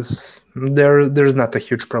because there's not a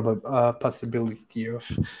huge possibility of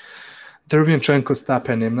Derevyanchenko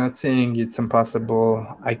stopping. I'm not saying it's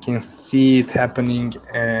impossible. I can see it happening,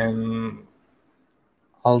 and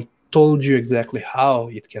I'll told you exactly how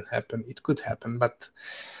it can happen. It could happen, but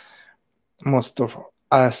most of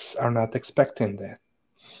us are not expecting that.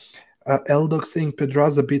 Eldog saying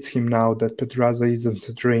Pedraza beats him now that Pedraza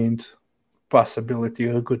isn't drained. Possibility,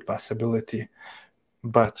 a good possibility.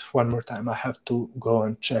 But one more time, I have to go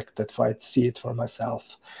and check that fight, see it for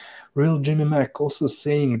myself. Real Jimmy Mac also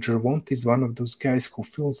saying Gervonta is one of those guys who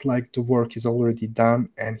feels like the work is already done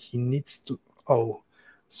and he needs to. Oh,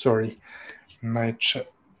 sorry, my chat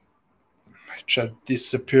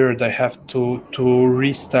disappeared. I have to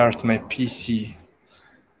restart my PC,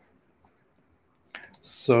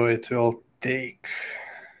 so it will take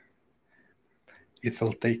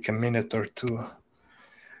a minute or two.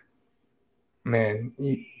 Man,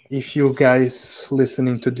 if you guys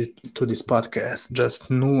listening to this podcast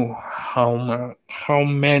just knew how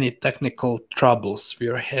many technical troubles we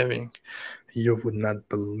are having, you would not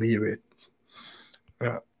believe it.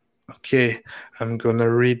 Okay, I'm gonna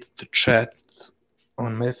read the chat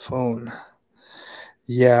on my phone.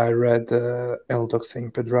 Yeah, I read Eldog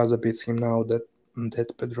saying Pedraza beats him now that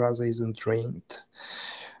Pedraza isn't drained.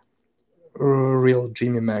 Real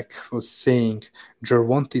Jimmy Mac was saying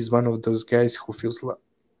Gervonta is one of those guys who feels like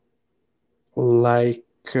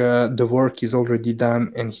the work is already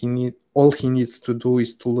done and all he needs to do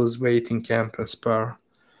is to lose weight in camp and spar.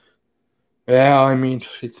 Yeah, I mean,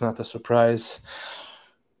 it's not a surprise.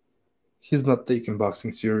 He's not taking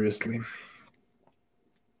boxing seriously.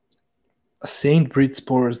 Saint Breed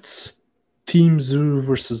Sports Team Zoo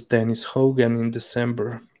versus Dennis Hogan in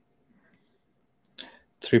December.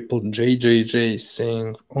 Triple JJJ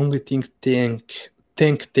saying only thing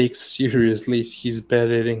Tank takes seriously is his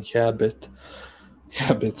bad eating habits.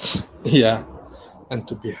 Yeah, and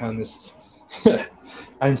to be honest,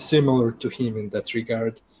 I'm similar to him in that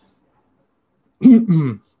regard.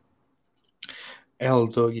 L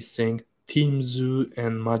Dog is saying Team Zoo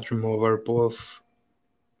and Madrimov are both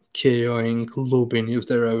KOing Lubin if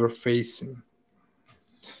they're ever facing.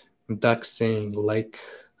 Duck saying like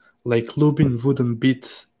Lubin wouldn't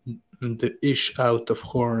beat the ish out of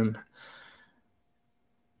Horn.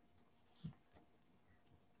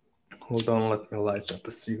 Hold on, let me light up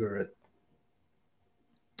a cigarette.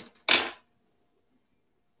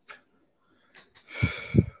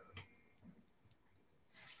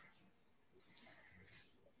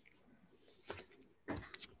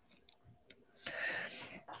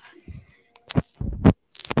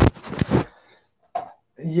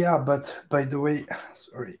 Yeah, but by the way,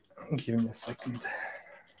 sorry, give me a second.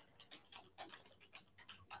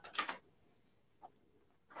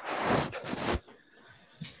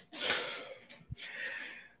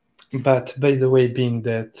 But by the way, being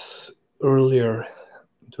that earlier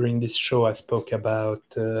during this show I spoke about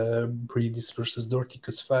Briedis versus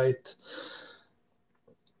Dorticos fight,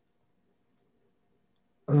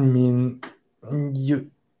 I mean,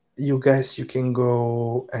 you guys, you can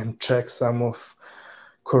go and check some of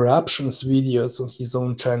Corruption's videos on his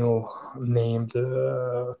own channel named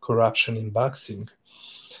Corruption in Boxing.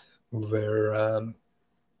 where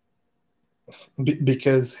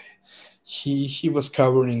because he was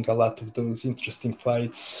covering a lot of those interesting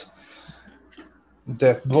fights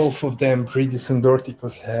that both of them, Briedis and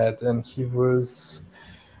Dorticos, had, and he was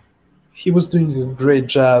doing a great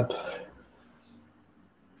job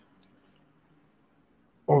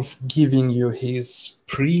of giving you his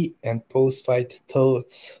pre and post fight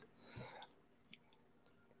thoughts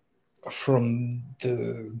from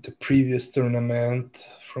the previous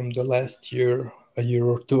tournament, from the last year, a year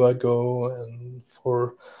or two ago, and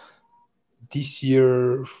for this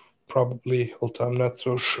year probably, although I'm not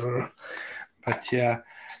so sure. But yeah,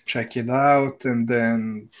 check it out. And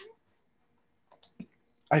then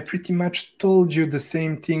I pretty much told you the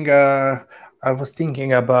same thing. I was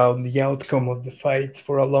thinking about the outcome of the fight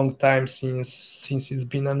for a long time, since it's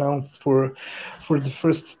been announced for the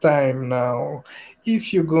first time now.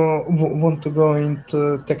 If you want to go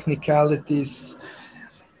into technicalities,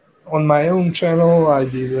 on my own channel, I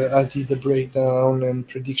did a breakdown and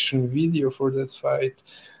prediction video for that fight.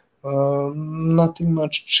 Nothing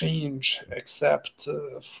much change except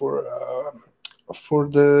for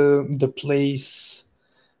the place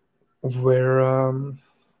where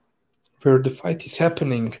where the fight is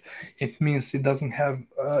happening. It means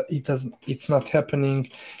it's not happening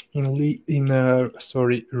in Riga,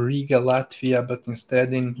 Latvia, but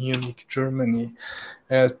instead in Munich, Germany.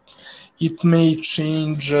 It may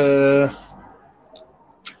change the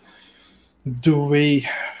way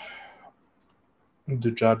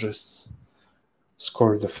the judges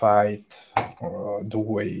score the fight, the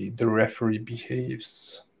way the referee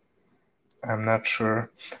behaves. I'm not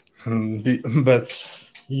sure.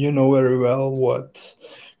 But you know very well what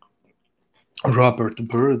Robert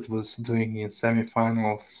Bird was doing in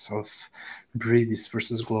semifinals of Briedis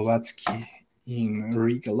versus Glovatsky in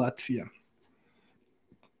Riga, Latvia.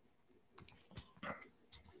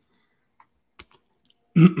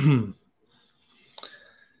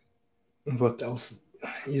 What else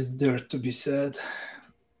is there to be said?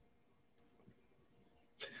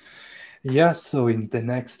 Yeah, so in the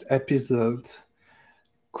next episode,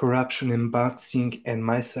 Corruption in Boxing and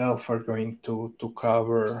myself are going to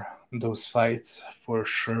cover those fights for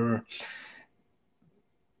sure.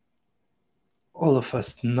 All of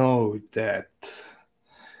us know that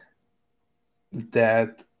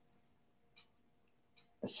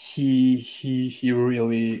he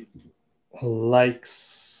really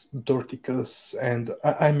likes Dorticos, and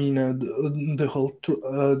I mean the whole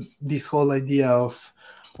this whole idea of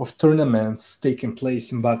tournaments taking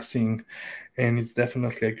place in boxing, and it's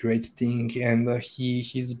definitely a great thing. And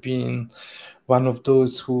he's been one of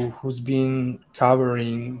those who's been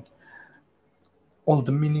covering all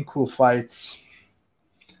the meaningful fights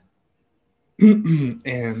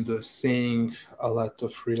and saying a lot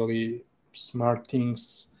of really smart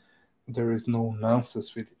things. There is no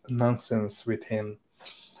nonsense with him,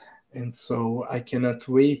 and so I cannot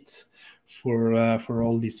wait for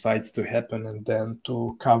all these fights to happen and then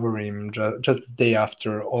to cover him just the day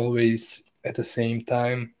after, always at the same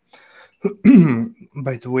time.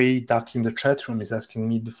 By the way, Duck in the chat room is asking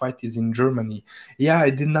me, the fight is in Germany. Yeah, I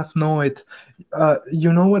did not know it.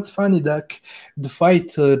 You know what's funny, Duck? The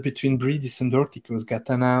fight between Briedis and Dorticos got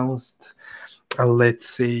announced. Let's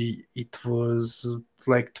say it was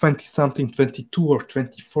like 20 something, 22 or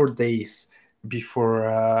 24 days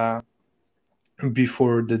before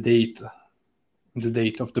before the date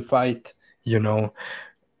of the fight, you know,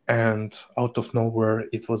 and out of nowhere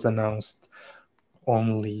it was announced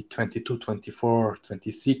only 22, 24,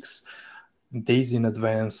 26 days in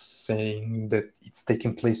advance, saying that it's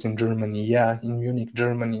taking place in Germany. Yeah, in Munich,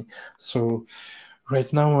 Germany. So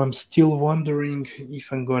right now I'm still wondering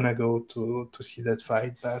if I'm gonna go to see that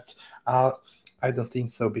fight, but I don't think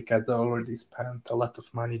so, because I already spent a lot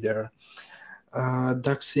of money there.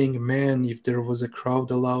 Duck saying, man, if there was a crowd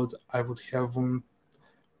allowed, I would have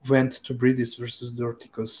went to Briedis versus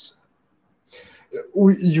Dorticos.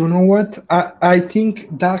 You know what? I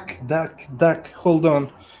think Duck, hold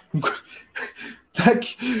on. Duck,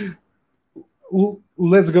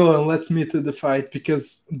 let's go and let's meet at the fight,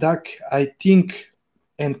 because Duck, I think,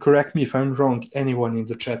 and correct me if I'm wrong, anyone in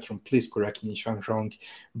the chat room, please correct me if I'm wrong,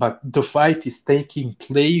 but the fight is taking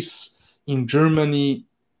place in Germany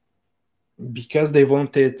because they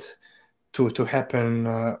wanted to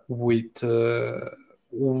happen with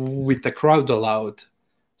the crowd allowed.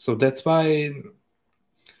 So that's why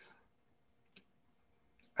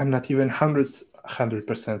I'm not even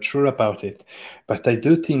 100% sure about it, but I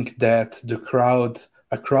do think that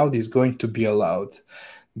a crowd is going to be allowed.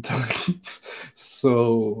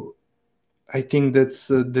 So I think that's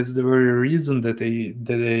the very reason that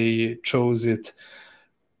they chose it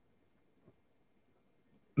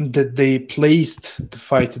that they placed the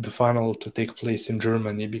fight in the final to take place in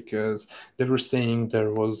Germany because they were saying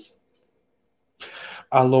there was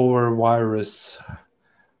a lower virus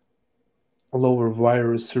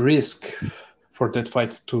risk for that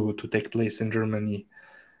fight to take place in Germany.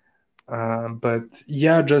 But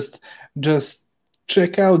yeah, just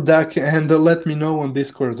check out Dak and let me know on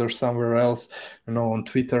Discord or somewhere else, on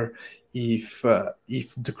Twitter, if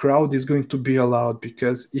the crowd is going to be allowed.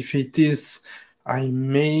 Because if it is, I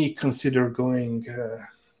may consider going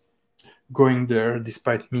there,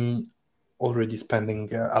 despite me already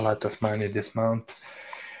spending a lot of money this month.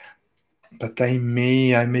 But I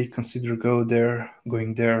may consider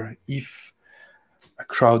going there if a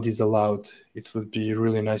crowd is allowed. It would be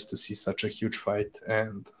really nice to see such a huge fight,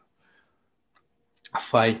 and a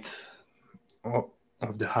fight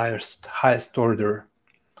of the highest order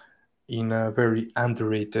in a very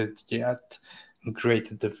underrated yet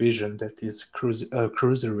great division that is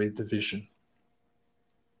cruiserweight division.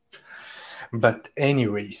 But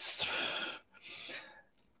anyways,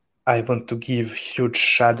 I want to give huge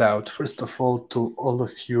shout out first of all to all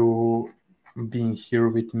of you being here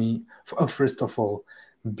with me. First of all,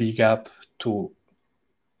 big up to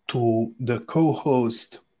the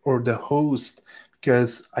co-host or the host,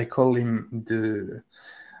 because I call him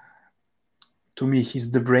to me he's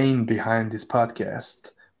the brain behind this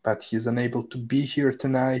podcast, but he's unable to be here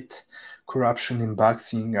tonight. Corruption in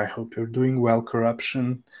boxing. I hope you're doing well,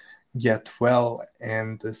 Corruption. Get well,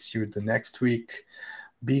 and see you the next week.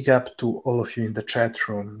 Big up to all of you in the chat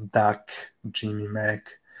room: Duck, Jimmy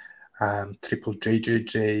Mac, Triple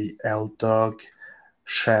JJJ, L Dog,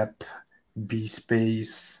 Shep, B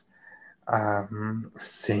Space,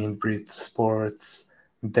 Saint Brit Sports,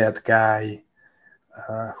 That Guy.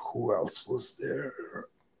 Who else was there?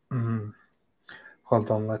 Hold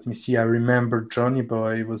on, let me see. I remember Johnny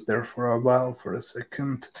Boy was there for a while, for a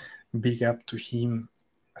second. Big up to him.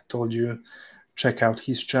 I told you, check out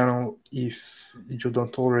his channel if you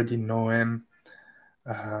don't already know him.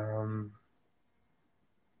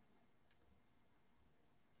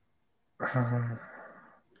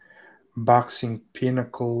 Boxing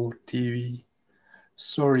Pinnacle TV.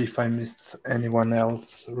 Sorry if I missed anyone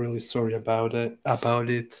else. Really sorry about it.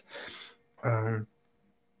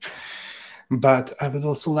 But I would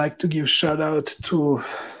also like to give shout out to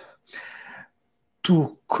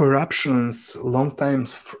Corruption's longtime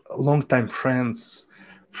friends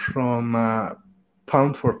from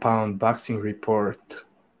Pound for Pound Boxing Report.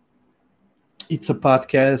 It's a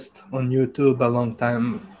podcast on YouTube, a long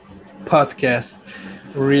time podcast.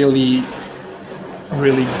 Really,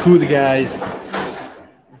 really good guys.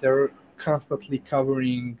 They're constantly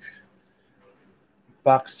covering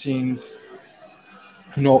boxing,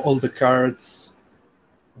 all the cards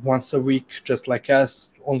once a week, just like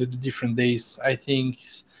us, only the different days. I think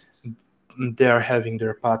they're having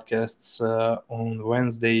their podcasts on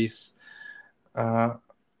Wednesdays,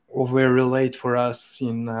 very late for us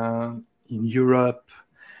in Europe.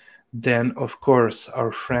 Then, of course,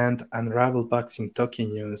 our friend Unrivaled Boxing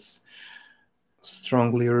Talking News.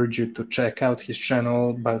 Strongly urge you to check out his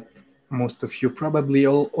channel, but most of you probably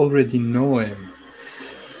already know him.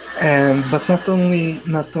 But not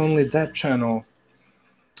only that channel.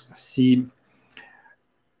 See,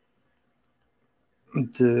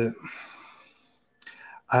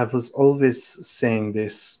 I was always saying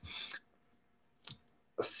this: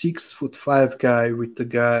 a 6'5" guy with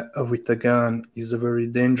a gun is a very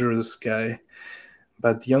dangerous guy.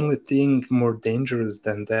 But the only thing more dangerous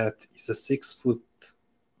than that is a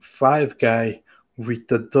 6'5" guy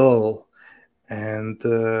with a doll. And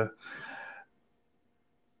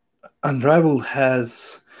Unrivaled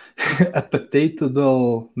has a potato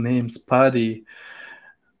doll named Spuddy.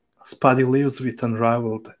 Spuddy lives with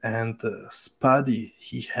Unrivaled, and Spuddy,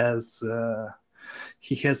 he has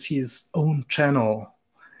his own channel.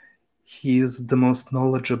 He is the most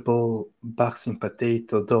knowledgeable boxing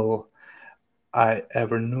potato doll I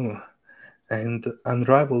ever knew. And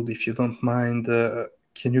Unrivaled, if you don't mind,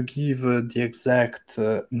 can you give the exact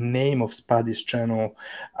name of Spuddy's channel?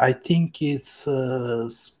 I think it's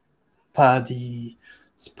Spuddy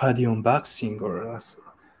Unboxing or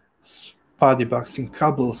Spuddy Boxing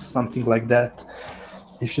Cobbles, something like that.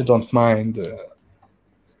 If you don't mind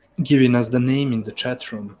giving us the name in the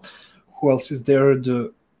chat room. Who else is there?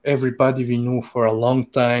 Everybody we knew for a long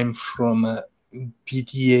time from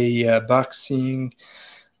PDA boxing.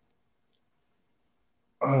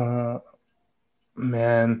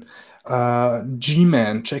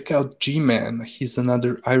 G-Man, check out G-Man. He's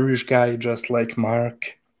another Irish guy just like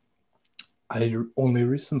Mark. I only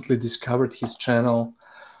recently discovered his channel,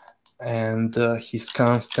 and he's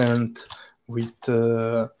constant with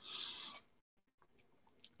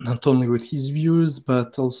not only with his views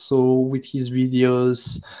but also with his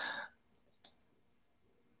videos.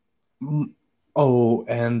 Oh,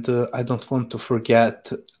 and I don't want to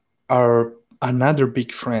forget our another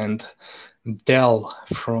big friend, Dell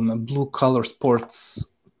from Blue Collar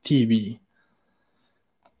Sports TV.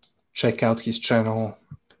 Check out his channel,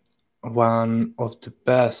 one of the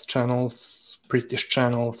best channels, British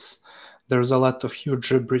channels. There's a lot of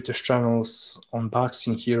huge British channels on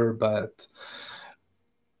boxing here, but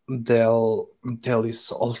Dell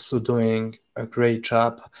is also doing a great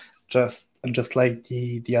job, just like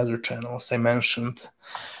the other channels I mentioned.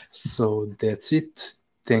 So that's it.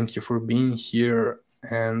 Thank you for being here,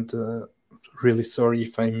 and really sorry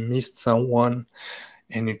if I missed someone,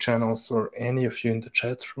 any channels or any of you in the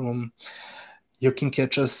chat room. You can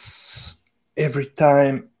catch us every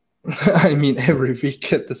time. I mean, every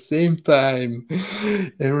week at the same time,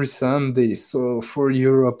 every Sunday. So for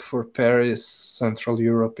Europe, for Paris, Central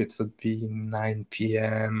Europe, it would be 9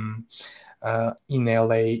 p.m. In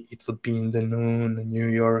LA, it would be in the noon. New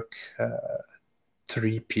York,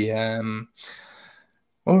 3 p.m.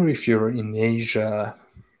 Or if you're in Asia,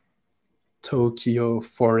 Tokyo,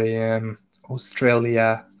 4 a.m.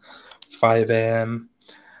 Australia, 5 a.m.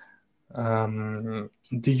 The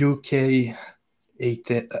UK,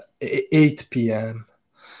 8 p.m.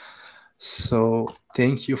 So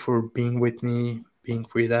thank you for being with me, being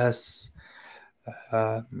with us.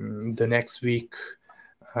 The next week,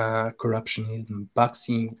 corruption in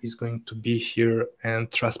boxing is going to be here,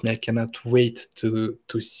 and trust me, I cannot wait to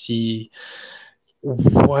see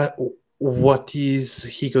what is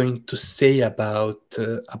he going to say about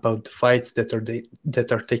the fights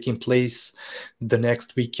that are taking place the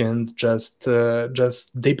next weekend, just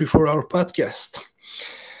day before our podcast.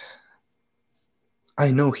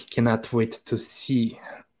 I know he cannot wait to see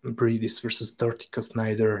Briedis versus Dorticos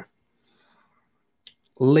neither.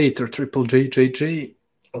 Later, Triple JJJ.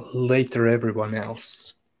 Later, everyone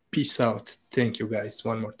else. Peace out. Thank you guys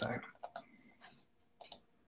one more time.